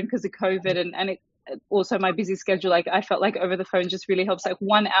the phone because of COVID and it also my busy schedule. Like, I felt like over the phone just really helps. Like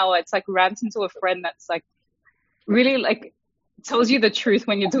 1 hour, it's like ranting to a friend that's like really like tells you the truth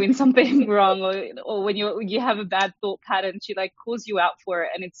when you're doing something wrong, or when you have a bad thought pattern. She like calls you out for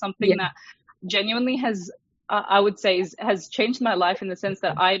it. And it's something that genuinely has, I would say, has changed my life in the sense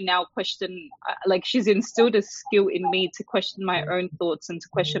that I now question, like, she's instilled a skill in me to question my own thoughts and to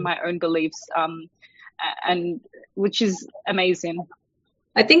question my own beliefs, and which is amazing.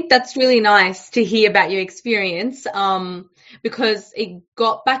 I think that's really nice to hear about your experience, because it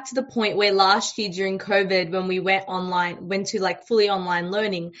got back to the point where last year during COVID, when we went to like fully online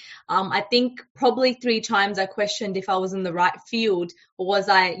learning, I think probably 3 times I questioned if I was in the right field, or was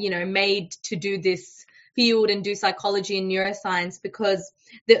I, made to do this field and do psychology and neuroscience, because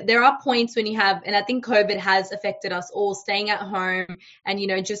there are points when you have, and I think COVID has affected us all, staying at home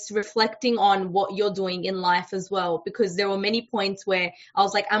and, just reflecting on what you're doing in life as well, because there were many points where I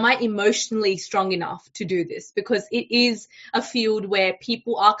was like, am I emotionally strong enough to do this? Because it is a field where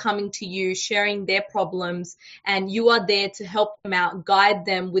people are coming to you, sharing their problems, and you are there to help them out, guide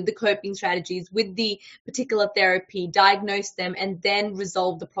them with the coping strategies, with the particular therapy, diagnose them, and then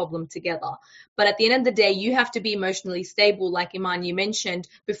resolve the problem together. But at the end of the day, you have to be emotionally stable, like Iman, you mentioned,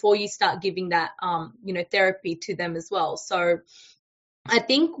 before you start giving that, therapy to them as well. So I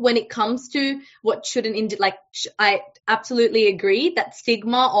think when it comes to what I absolutely agree that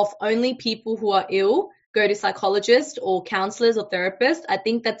stigma of only people who are ill go to psychologists or counselors or therapists, I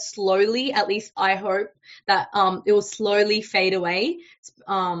think that slowly, at least I hope that it will slowly fade away,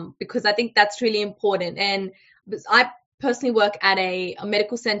 because I think that's really important. And I personally work at a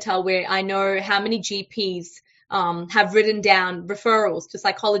medical center where I know how many GPs have written down referrals to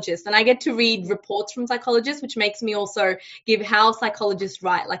psychologists, and I get to read reports from psychologists, which makes me also give how psychologists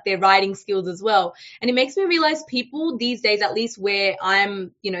write, like their writing skills as well. And it makes me realize people these days, at least where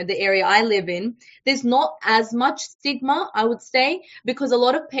I'm, the area I live in, there's not as much stigma, I would say, because a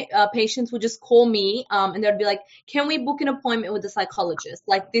lot of patients will just call me and they'll be like, can we book an appointment with a psychologist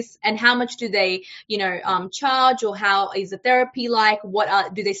like this, and how much do they charge, or how is the therapy like,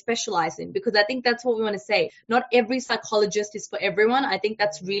 what do they specialize in? Because I think that's what we want to say. Not every psychologist is for everyone. I think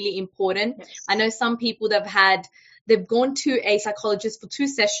that's really important. Yes. I know some people they've gone to a psychologist for 2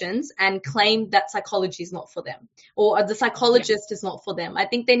 sessions and claimed that psychology is not for them, or the psychologist is not for them. I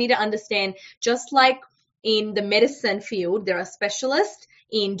think they need to understand, just like in the medicine field, there are specialists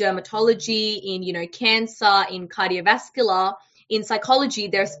in dermatology, in, cancer, in cardiovascular. In psychology,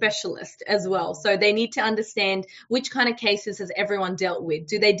 they're specialists as well. So they need to understand which kind of cases has everyone dealt with.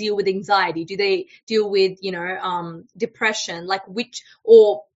 Do they deal with anxiety? Do they deal with, depression,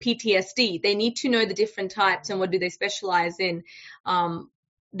 or PTSD? They need to know the different types and what do they specialize in.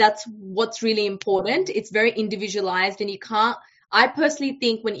 That's what's really important. It's very individualized, and I personally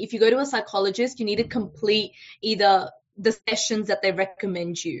think if you go to a psychologist, you need to complete either the sessions that they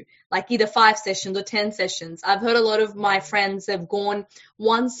recommend you, like either 5 sessions or 10 sessions. I've heard a lot of my friends have gone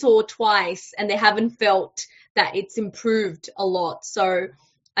once or twice and they haven't felt that it's improved a lot. So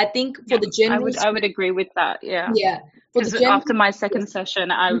I think for the general, I would agree with that. Yeah. Yeah. After my second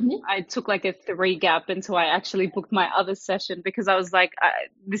session, I took like a 3 gap until I actually booked my other session, because I was like,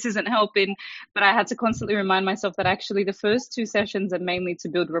 this isn't helping. But I had to constantly remind myself that actually the first 2 sessions are mainly to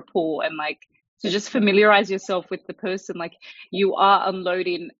build rapport and to just familiarize yourself with the person. Like, you are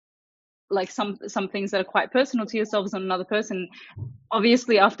unloading like some things that are quite personal to yourselves on another person.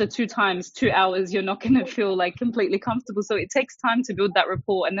 Obviously, after 2 hours, you're not going to feel like completely comfortable. So it takes time to build that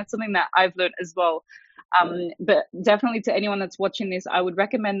rapport. And that's something that I've learned as well. But definitely, to anyone that's watching this, I would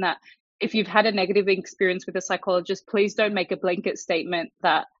recommend that if you've had a negative experience with a psychologist, please don't make a blanket statement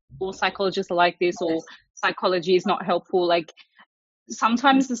that all psychologists are like this, or psychology is not helpful. Like,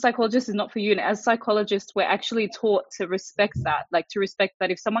 sometimes the psychologist is not for you. And as psychologists, we're actually taught to respect that,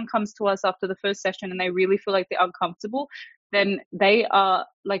 if someone comes to us after the first session and they really feel like they're uncomfortable, then they are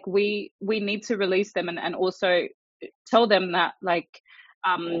like, we need to release them and also tell them that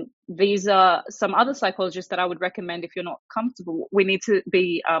these are some other psychologists that I would recommend if you're not comfortable. We need to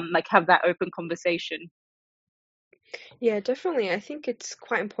be have that open conversation. Yeah, definitely. I think it's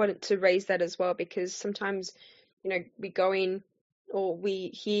quite important to raise that as well, because sometimes, we go in, or we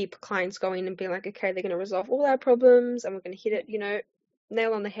hear clients go in and be like, okay, they're going to resolve all our problems and we're going to hit it,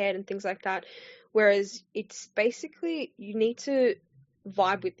 nail on the head and things like that. Whereas it's basically, you need to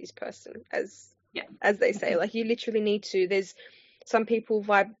vibe with this person, as they say. Like, you literally need to. There's some people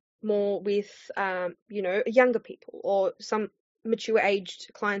vibe more with, younger people, or some mature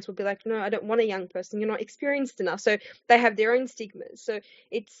aged clients will be like, no, I don't want a young person. You're not experienced enough. So they have their own stigmas. So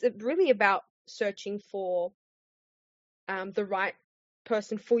it's really about searching for the right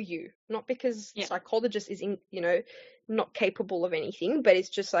person for you, not because psychologist is not capable of anything, but it's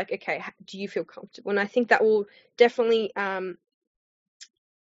just like, okay, do you feel comfortable? And I think that will definitely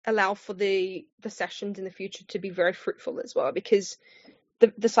allow for the sessions in the future to be very fruitful as well, because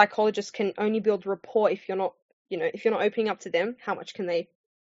the psychologist can only build rapport if you're not opening up to them. How much can they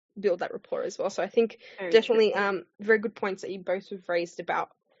build that rapport as well? So I think definitely very good points that you both have raised about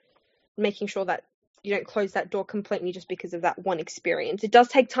making sure that you don't close that door completely just because of that one experience. It does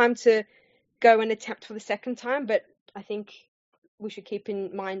take time to go and attempt for the second time, but I think we should keep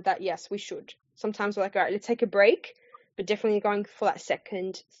in mind that, yes, we should. Sometimes we're like, all right, let's take a break, but definitely going for that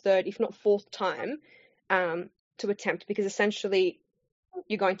second, third, if not 4th time to attempt, because essentially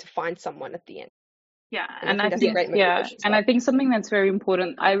you're going to find someone at the end. Yeah, and I think I think something that's very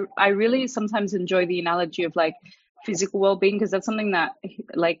important, I really sometimes enjoy the analogy of like physical well-being, because that's something that,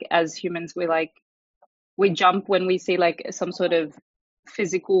 like, as humans, we jump when we see like some sort of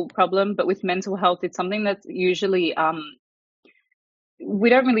physical problem, but with mental health, it's something that's usually we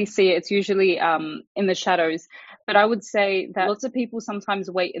don't really see it. It's usually in the shadows. But I would say that lots of people sometimes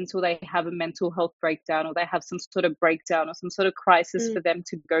wait until they have a mental health breakdown, or they have some sort of breakdown or some sort of crisis for them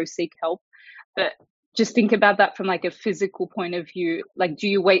to go seek help. But just think about that from like a physical point of view. Like, do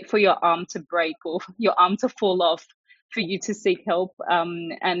you wait for your arm to break or your arm to fall off for you to seek help?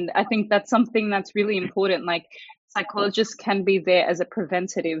 And I think that's something that's really important. Like, psychologists can be there as a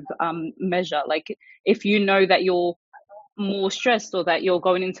preventative measure. Like, if you know that you're more stressed, or that you're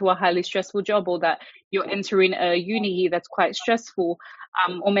going into a highly stressful job, or that you're entering a uni year that's quite stressful,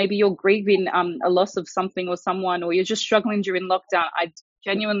 or maybe you're grieving a loss of something or someone, or you're just struggling during lockdown,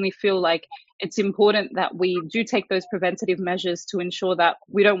 genuinely feel like it's important that we do take those preventative measures to ensure that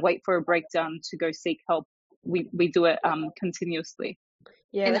we don't wait for a breakdown to go seek help. We do it continuously.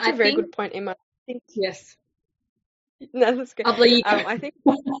 Yeah, And that's I a very think, good point, Emma. I think, yes, no, that's good. Abla, you I think,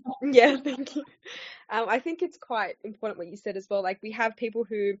 yeah, thank you. I think it's quite important what you said as well. Like, we have people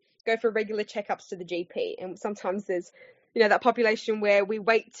who go for regular checkups to the GP, and sometimes there's, that population where we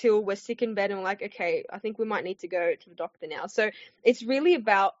wait till we're sick in bed and we're like, okay, I think we might need to go to the doctor now. So it's really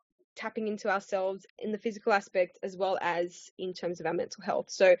about tapping into ourselves in the physical aspect as well as in terms of our mental health.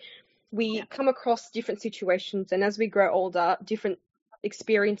 So we come across different situations, and as we grow older, different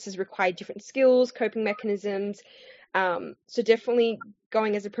experiences require different skills, coping mechanisms. So definitely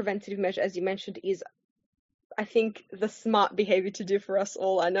going as a preventative measure, as you mentioned, is, I think, the smart behavior to do for us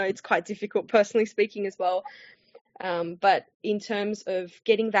all. I know it's quite difficult, personally speaking, as well. But in terms of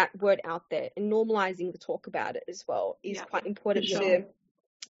getting that word out there and normalizing the talk about it as well is quite important to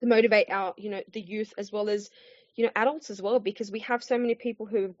motivate our, the youth as well as, adults as well, because we have so many people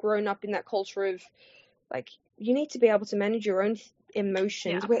who have grown up in that culture of, like, you need to be able to manage your own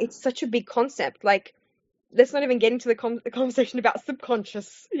emotions, where it's such a big concept. Like, let's not even get into the conversation about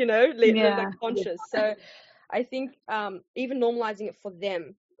subconscious, like conscious. So I think even normalizing it for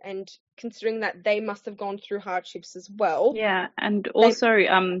them, and considering that they must have gone through hardships as well. Yeah, and also,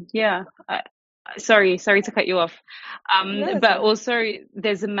 sorry to cut you off. No, but also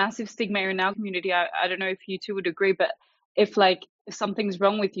there's a massive stigma in our community. I don't know if you two would agree, but if something's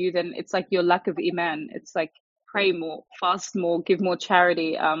wrong with you, then it's like your lack of iman. It's like pray more, fast more, give more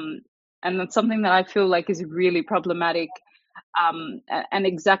charity. And that's something that I feel like is really problematic. And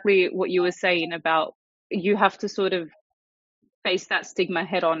exactly what you were saying about, you have to sort of face that stigma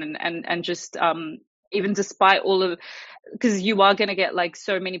head on, and just even despite all of, because you are going to get like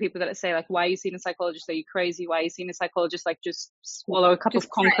so many people that say like, why are you seeing a psychologist? Are you crazy? Why are you seeing a psychologist? Like, just swallow a cup of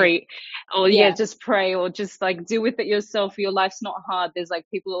concrete, or just pray, or just like deal with it yourself. Your life's not hard. There's like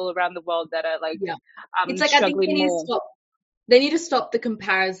people all around the world that are like, it's like, struggling I think more. they need to stop the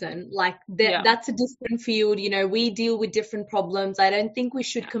comparison. Like, that's a different field. We deal with different problems. I don't think we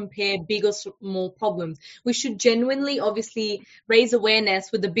should compare big or small problems. We should genuinely, obviously, raise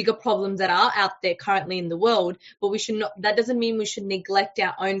awareness with the bigger problems that are out there currently in the world, but we should not, that doesn't mean we should neglect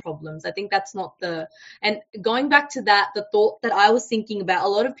our own problems. I think that's not and going back to that, the thought that I was thinking about, a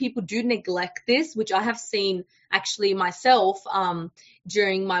lot of people do neglect this, which I have seen actually myself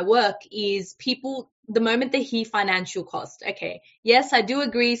during my work, is people, the moment they hear financial cost, okay, yes, I do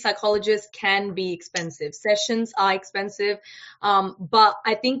agree, psychologists can be expensive, sessions are expensive, but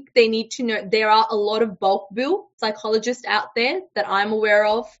I think they need to know there are a lot of bulk bill psychologists out there that I'm aware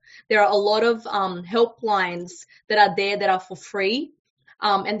of. There are a lot of helplines that are there that are for free,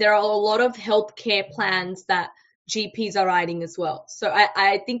 and there are a lot of healthcare plans that GPs are writing as well. So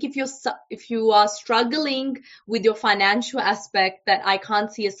I think if you are struggling with your financial aspect, that I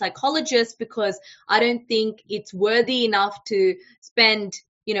can't see a psychologist because I don't think it's worthy enough to spend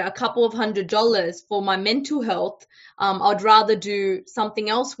a couple of $100s for my mental health. I'd rather do something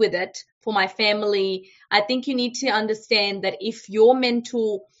else with it for my family. I think you need to understand that if your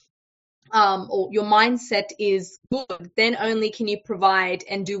mental or your mindset is good, then only can you provide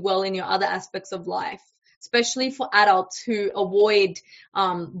and do well in your other aspects of life. Especially for adults who avoid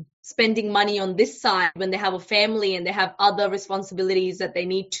spending money on this side when they have a family and they have other responsibilities that they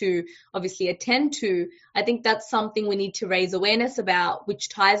need to obviously attend to. I think that's something we need to raise awareness about, which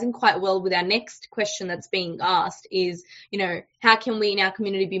ties in quite well with our next question that's being asked is, how can we in our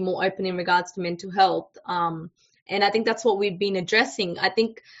community be more open in regards to mental health? And I think that's what we've been addressing. I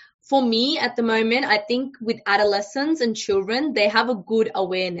think for me at the moment, I think with adolescents and children, they have a good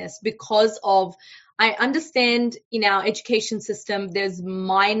awareness because of, I understand in our education system, there's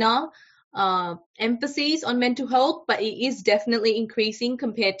minor emphasis on mental health, but it is definitely increasing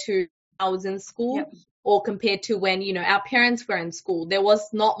compared to when I was in school or compared to when, our parents were in school. There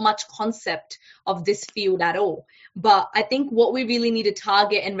was not much concept of this field at all. But I think what we really need to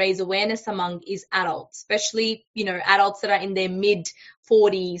target and raise awareness among is adults, especially, adults that are in their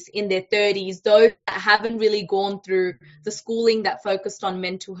mid-40s, in their 30s, those that haven't really gone through the schooling that focused on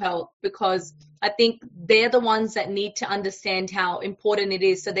mental health, because I think they're the ones that need to understand how important it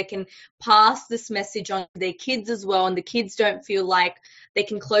is so they can pass this message on to their kids as well, and the kids don't feel like they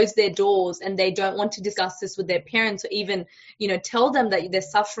can close their doors and they don't want to discuss this with their parents or even, tell them that they're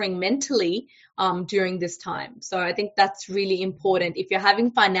suffering mentally during this time. So I think that's really important. If you're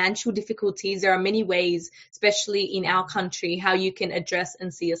having financial difficulties, there are many ways, especially in our country, how you can address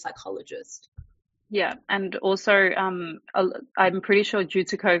and see a psychologist. Yeah, and also I'm pretty sure due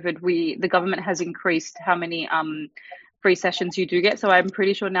to COVID, the government has increased how many free sessions you do get. So I'm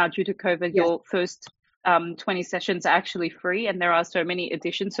pretty sure now, due to COVID, Yeah. your first 20 sessions are actually free, and there are so many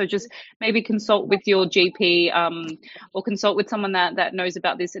additions. So just maybe consult with your GP, or consult with someone that knows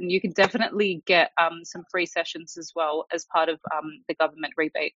about this, and you can definitely get some free sessions as well as part of the government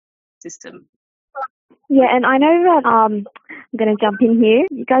rebate system. Yeah, and I know that I'm going to jump in here.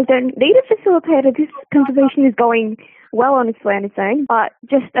 You guys don't need a facilitator. This conversation is going well on its way on its own, but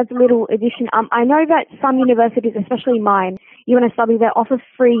just as a little addition, I know that some universities, especially mine, UNSW, they offer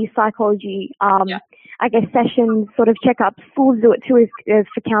free psychology, I guess, sessions, sort of checkups. Schools do it too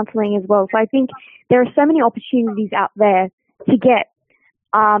for counselling as well. So I think there are so many opportunities out there to get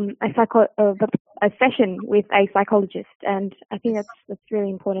a session with a psychologist, and I think that's really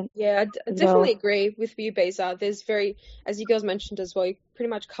important. Yeah, I definitely agree with you, Beza. There's as you girls mentioned as well, you pretty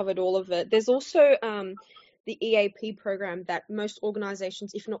much covered all of it. There's also the EAP program that most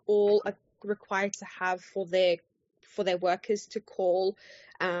organisations, if not all, are required to have for their workers to call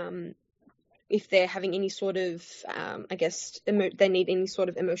if they're having any sort of, they need any sort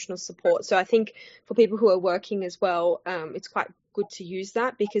of emotional support. So I think for people who are working as well, it's quite good to use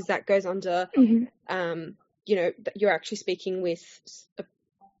that, because that goes under, you're actually speaking with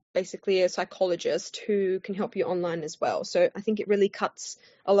basically a psychologist who can help you online as well. So I think it really cuts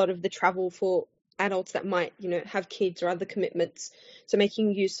a lot of the travel for adults that might, have kids or other commitments. So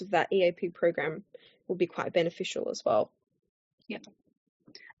making use of that EAP program will be quite beneficial as well. Yeah.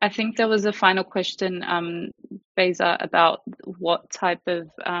 I think there was a final question, Beza, about what type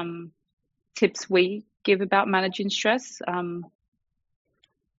of tips we give about managing stress.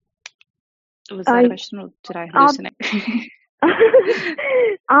 Was that a question, or did I hallucinate?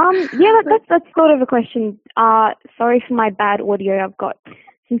 That's sort of a question. Sorry for my bad audio. I've got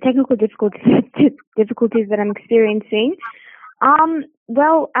some technical difficulties that I'm experiencing.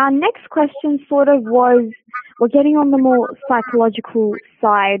 Well, our next question sort of was, we're getting on the more psychological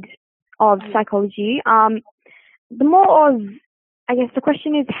side of psychology. The more of, I guess the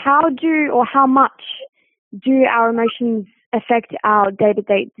question is, how much do our emotions affect our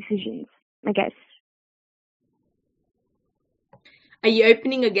day-to-day decisions, I guess? Are you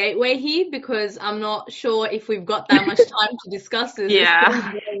opening a gateway here? Because I'm not sure if we've got that much time to discuss this.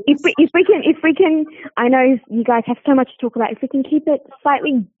 Yeah. If we can, I know you guys have so much to talk about. If we can keep it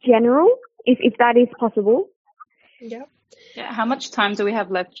slightly general, if that is possible. Yeah. Yeah. How much time do we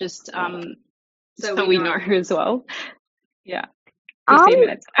have left? Just so we know as well. Yeah. 15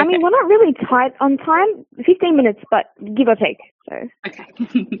 minutes. Okay. I mean, we're not really tight on time. 15 minutes, but give or take. So. Okay.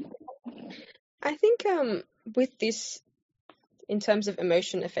 I think with this, in terms of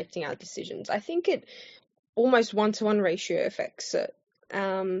emotion affecting our decisions, I think it almost 1-to-1 ratio affects it.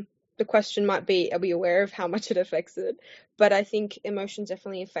 The question might be, are we aware of how much it affects it? But I think emotions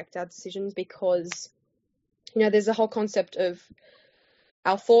definitely affect our decisions, because, there's a whole concept of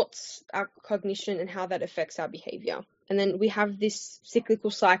our thoughts, our cognition, and how that affects our behavior. And then we have this cyclical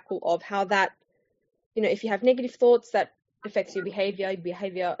cycle of how that, if you have negative thoughts, that affects your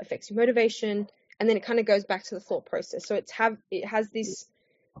behavior affects your motivation, and then it kind of goes back to the thought process. So it has this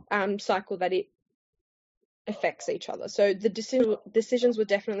cycle that it affects each other. So the decisions would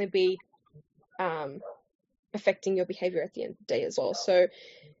definitely be affecting your behavior at the end of the day as well. So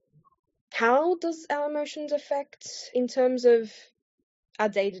how does our emotions affect in terms of our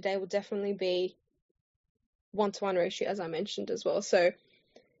day-to-day will definitely be 1-to-1 ratio, as I mentioned as well. So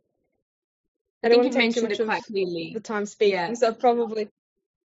I don't want to take too much of quite clearly. The time speaking, so probably.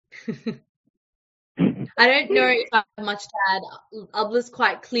 I don't know if I have much to add. Abla's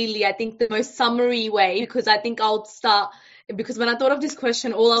quite clearly, I think, the most summary way, because I think I'll start, because when I thought of this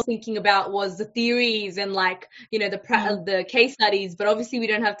question, all I was thinking about was the theories and the case studies, but obviously we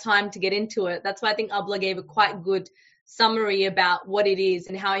don't have time to get into it. That's why I think Abla gave a quite good summary about what it is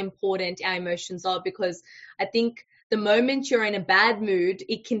and how important our emotions are, because I think the moment you're in a bad mood,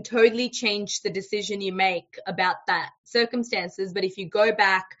 it can totally change the decision you make about that circumstances. But if you go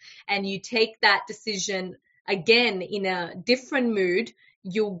back and you take that decision again in a different mood,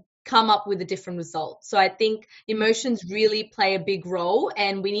 you'll come up with a different result. So I think emotions really play a big role,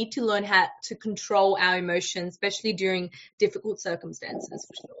 and we need to learn how to control our emotions, especially during difficult circumstances,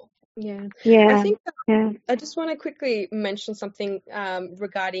 for sure. Yeah. I think I just want to quickly mention something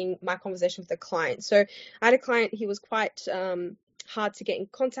regarding my conversation with a client. So I had a client, he was quite hard to get in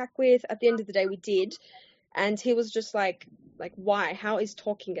contact with. At the end of the day, we did. And he was just like, why? How is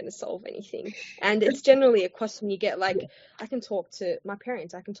talking going to solve anything? And it's generally a question you get, like, I can talk to my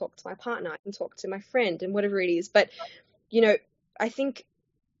parents, I can talk to my partner, I can talk to my friend, and whatever it is. But, I think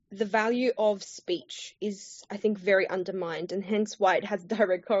the value of speech is, I think, very undermined, and hence why it has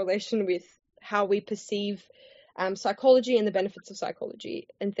direct correlation with how we perceive psychology and the benefits of psychology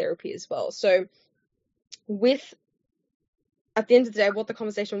and therapy as well. So at the end of the day, what the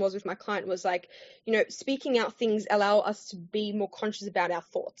conversation was with my client was like, speaking out things allow us to be more conscious about our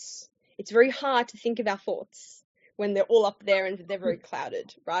thoughts. It's very hard to think of our thoughts when they're all up there and they're very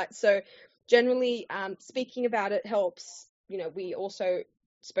clouded, right? So generally, speaking about it helps. We also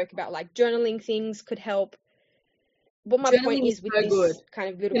spoke about like journaling things could help. What my point is with so this good.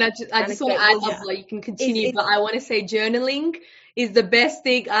 kind of little I just want to add, like, you can continue, but I want to say journaling is the best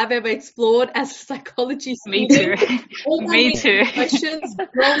thing I've ever explored as a psychology Me student. too. Me too. Questions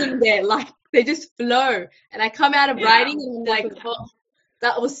flowing there, like they just flow. And I come out of writing and I'm like, oh,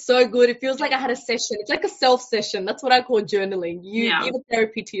 that was so good. It feels like I had a session. It's like a self session. That's what I call journaling. You give a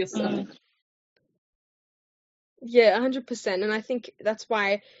therapy to yourself. Yeah, 100%. And I think that's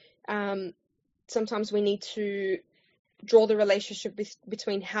why sometimes we need to draw the relationship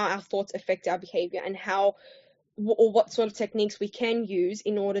between how our thoughts affect our behavior and what sort of techniques we can use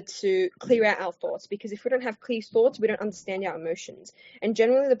in order to clear out our thoughts. Because if we don't have clear thoughts, we don't understand our emotions. And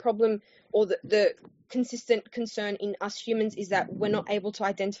generally the problem or the consistent concern in us humans is that we're not able to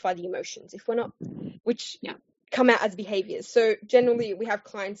identify the emotions, which come out as behaviors. So generally we have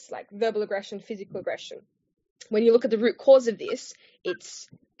clients like verbal aggression, physical aggression. When you look at the root cause of this, it's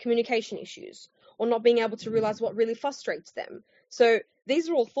communication issues or not being able to realize what really frustrates them. So these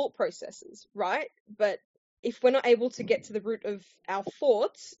are all thought processes, right? But if we're not able to get to the root of our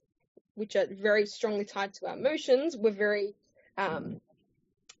thoughts, which are very strongly tied to our emotions, we're very,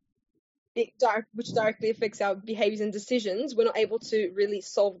 which directly affects our behaviors and decisions, we're not able to really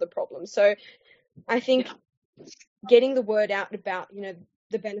solve the problem. So I think getting the word out about,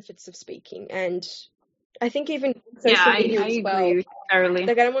 the benefits of speaking, and I think even social media as well. Agree thoroughly.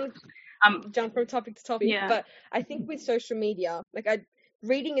 Like, I don't want to jump from topic to topic, but I think with social media,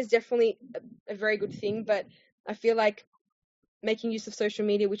 reading is definitely a very good thing, but I feel like making use of social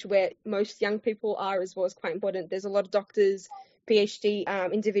media, which where most young people are as well, is quite important. There's a lot of doctors,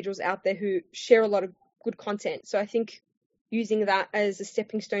 PhD individuals out there who share a lot of good content. So I think using that as a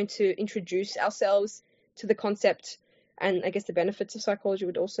stepping stone to introduce ourselves to the concept and I guess the benefits of psychology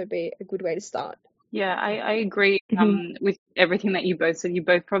would also be a good way to start. Yeah, I agree with everything that you both said. You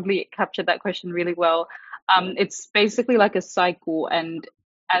both probably captured that question really well. It's basically like a cycle, and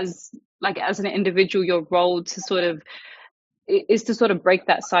as an individual, your role is to sort of break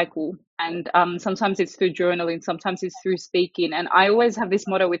that cycle. And sometimes it's through journaling, sometimes it's through speaking. And I always have this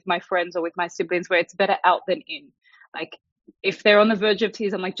motto with my friends or with my siblings where it's better out than in. Like, if they're on the verge of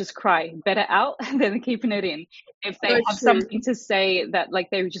tears, I'm like, just cry. Better out than keeping it in. If they have something to say that like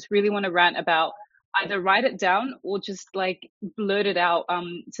they just really want to rant about, either write it down or just like blurt it out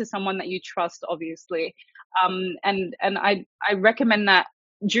to someone that you trust, obviously. And I recommend that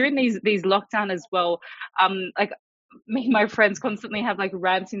during these lockdown as well. Like, me and my friends constantly have like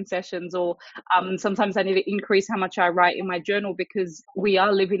ranting sessions, or sometimes I need to increase how much I write in my journal, because we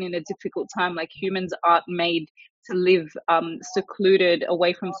are living in a difficult time. Like, humans aren't made to live secluded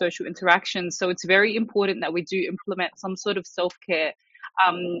away from social interactions. So it's very important that we do implement some sort of self-care,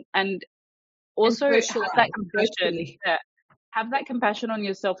 and also have that compassion. Have that compassion on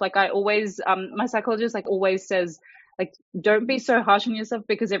yourself. Like, I always, my psychologist like always says, like, don't be so harsh on yourself,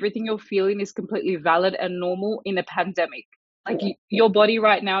 because everything you're feeling is completely valid and normal in a pandemic. Like, your body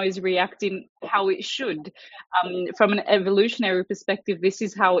right now is reacting how it should. From an evolutionary perspective, this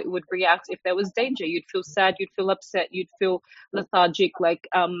is how it would react if there was danger. You'd feel sad, you'd feel upset, you'd feel lethargic. Like,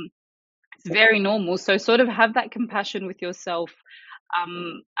 it's very normal. So sort of have that compassion with yourself.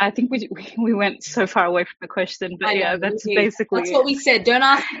 I think we went so far away from the question, but that's basically what we said. Don't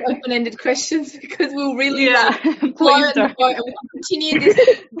ask open-ended questions, because we'll really please don't. And we'll continue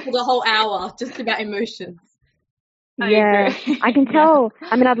this for the whole hour just about emotions. I can tell.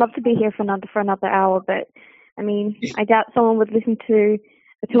 I mean, I'd love to be here for another hour, but I mean, I doubt someone would listen to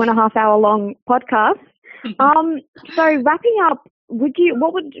a 2.5 hour long podcast. So wrapping up,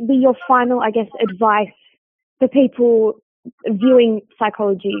 what would be your final, I guess, advice for people viewing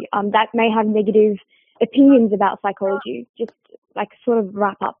psychology that may have negative opinions about psychology? Just like sort of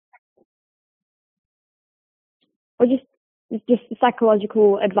wrap up, or just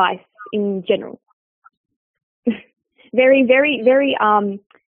psychological advice in general. Very, very, very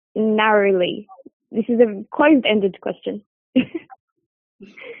narrowly. This is a closed-ended question.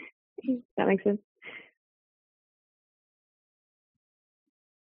 That makes sense.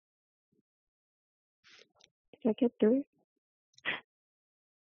 Did I get through?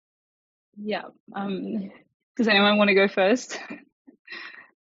 Yeah. Does anyone want to go first?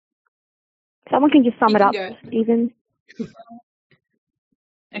 Someone can just sum it up, Stephen.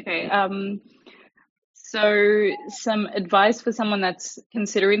 Okay. So some advice for someone that's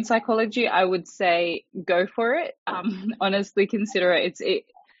considering psychology, I would say go for it. Honestly, consider it.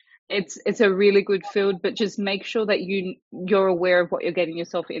 It's a really good field, but just make sure that you're aware of what you're getting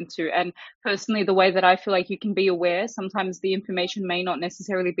yourself into. And personally, the way that I feel like you can be aware, sometimes the information may not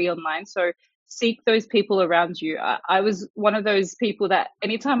necessarily be online. So seek those people around you. I was one of those people that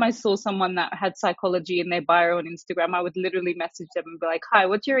anytime I saw someone that had psychology in their bio on Instagram, I would literally message them and be like, "Hi,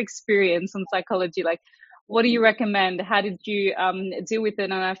 what's your experience on psychology? Like, what do you recommend? How did you deal with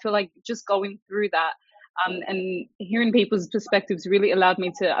it?" And I feel like just going through that and hearing people's perspectives really allowed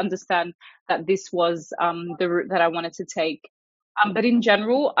me to understand that this was the route that I wanted to take. But in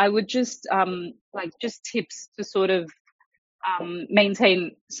general, I would just just tips to sort of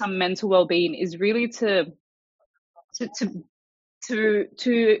maintain some mental well-being is really to I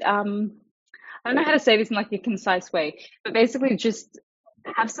don't know how to say this in like a concise way, but basically just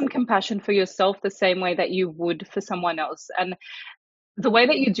have some compassion for yourself the same way that you would for someone else. And the way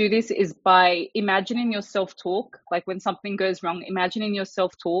that you do this is by imagining your self-talk. Like when something goes wrong, imagining your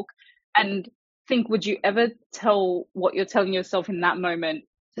self-talk and think, would you ever tell what you're telling yourself in that moment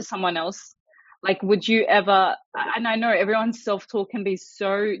to someone else? Like, would you ever, and I know everyone's self-talk can be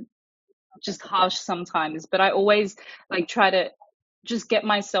so just harsh sometimes, but I always like try to just get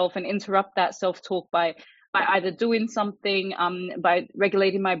myself and interrupt that self-talk by either doing something, by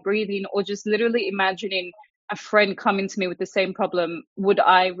regulating my breathing, or just literally imagining a friend coming to me with the same problem. Would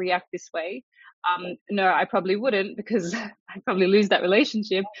I react this way? No, I probably wouldn't, because I'd probably lose that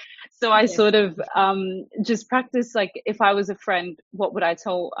relationship. So I sort of just practice, like, if I was a friend, what would I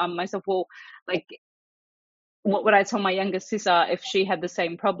tell myself? Well, like, what would I tell my younger sister if she had the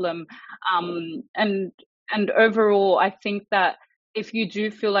same problem? And overall, I think that if you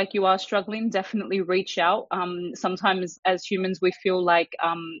do feel like you are struggling, definitely reach out. Sometimes as humans, we feel like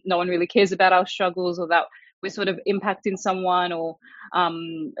no one really cares about our struggles, or that we're sort of impacting someone, or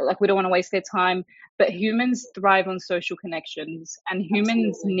like we don't want to waste their time. But humans thrive on social connections, and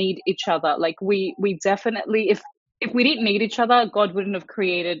humans need each other. Like we definitely, if we didn't need each other, God wouldn't have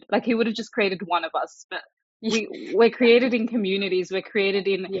created, like he would have just created one of us. But we're created in communities. We're created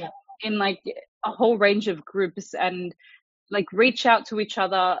in like a whole range of groups, and like reach out to each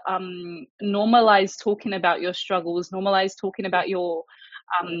other, normalize talking about your struggles, normalize talking about your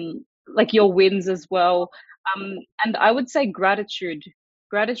like your wins as well. And I would say gratitude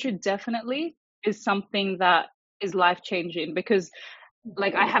definitely is something that is life changing, because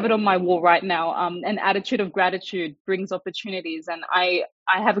like I have it on my wall right now. An attitude of gratitude brings opportunities, and I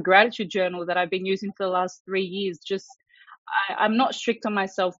have a gratitude journal that I've been using for the last 3 years. Just I'm not strict on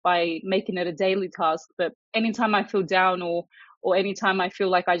myself by making it a daily task, but anytime I feel down, or anytime I feel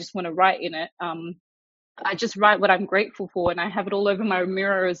like I just want to write in it, I just write what I'm grateful for, and I have it all over my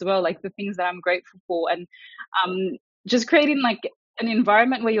mirror as well, like the things that I'm grateful for. And just creating like an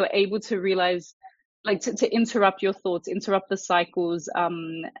environment where you're able to realize, like to interrupt your thoughts, interrupt the cycles.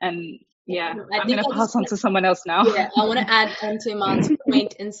 And yeah, I'm going to pass on to someone else now. Yeah, I want to add on to Iman's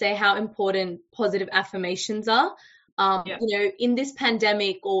point and say how important positive affirmations are. You know, in this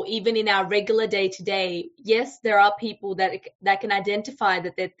pandemic, or even in our regular day to day, yes, there are people that can identify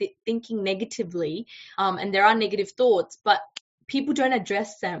that they're thinking negatively, and there are negative thoughts, but people don't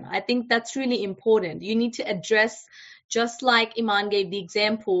address them. I think that's really important. You need to address, just like Iman gave the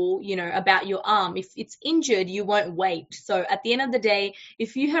example, you know, about your arm. If it's injured, you won't wait. So at the end of the day,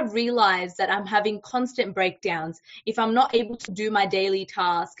 if you have realized that I'm having constant breakdowns, if I'm not able to do my daily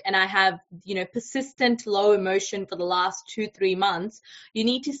task, and I have, you know, persistent low emotion for the last 2-3 months, you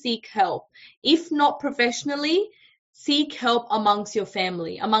need to seek help. If not professionally, seek help amongst your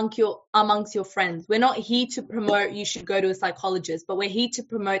family, amongst your friends. We're not here to promote you should go to a psychologist, but we're here to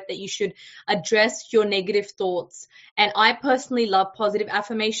promote that you should address your negative thoughts. And I personally love positive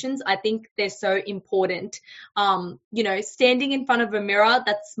affirmations. I think they're so important. You know, standing in front of a mirror,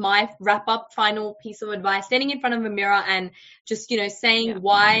 that's my wrap up final piece of advice. Standing in front of a mirror and just, you know, saying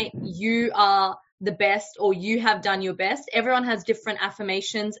why you are the best, or you have done your best. Everyone has different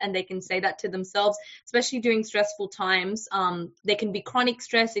affirmations, and they can say that to themselves, especially during stressful times. There can be chronic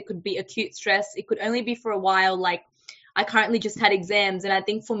stress. It could be acute stress. It could only be for a while. Like I currently just had exams, and I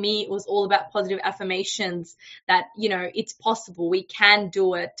think for me, it was all about positive affirmations that, you know, it's possible, we can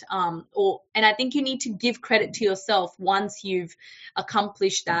do it. And I think you need to give credit to yourself once you've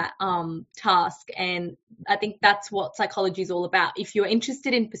accomplished that task. And I think that's what psychology is all about. If you're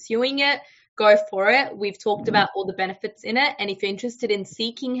interested in pursuing it, go for it. We've talked about all the benefits in it. And if you're interested in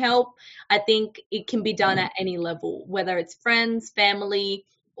seeking help, I think it can be done at any level, whether it's friends, family,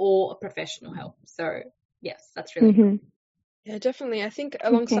 or a professional help. So yes, that's really good. Yeah, definitely. I think Okay.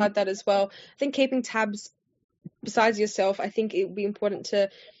 alongside that as well, I think keeping tabs besides yourself, I think it would be important to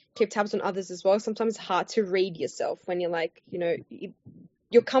keep tabs on others as well. Sometimes it's hard to read yourself when you're like,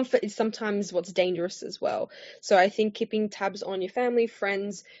 your comfort is sometimes what's dangerous as well. So I think keeping tabs on your family,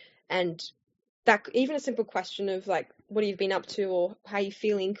 friends, and that even a simple question of like, what have you been up to or how you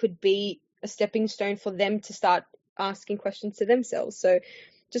feeling could be a stepping stone for them to start asking questions to themselves. So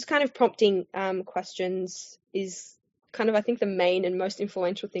just kind of prompting questions is kind of, I think, the main and most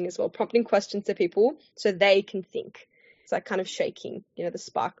influential thing as well. Prompting questions to people so they can think. It's like kind of shaking, the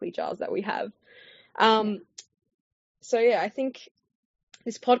sparkly jars that we have. So yeah, I think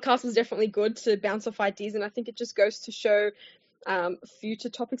this podcast was definitely good to bounce off ideas, and I think it just goes to show future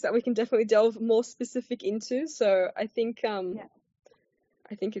topics that we can definitely delve more specific into. So I think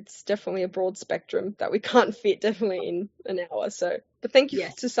I think it's definitely a broad spectrum that we can't fit definitely in an hour. So, but thank you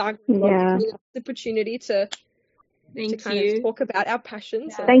to Saga for the opportunity to kind of talk about our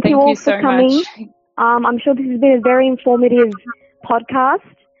passions. Yeah. Thank you all so for coming. much. I'm sure this has been a very informative podcast.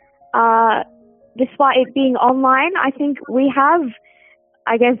 Despite it being online, I think we have,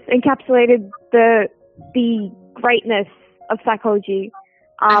 I guess, encapsulated the greatness of psychology.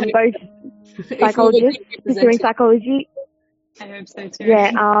 Both psychologists pursuing psychology. I hope so too.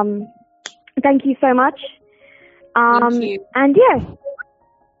 Yeah. Thank you so much. Thank you. And yeah,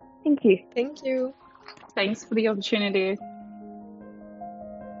 thank you. Thank you. Thanks for the opportunity.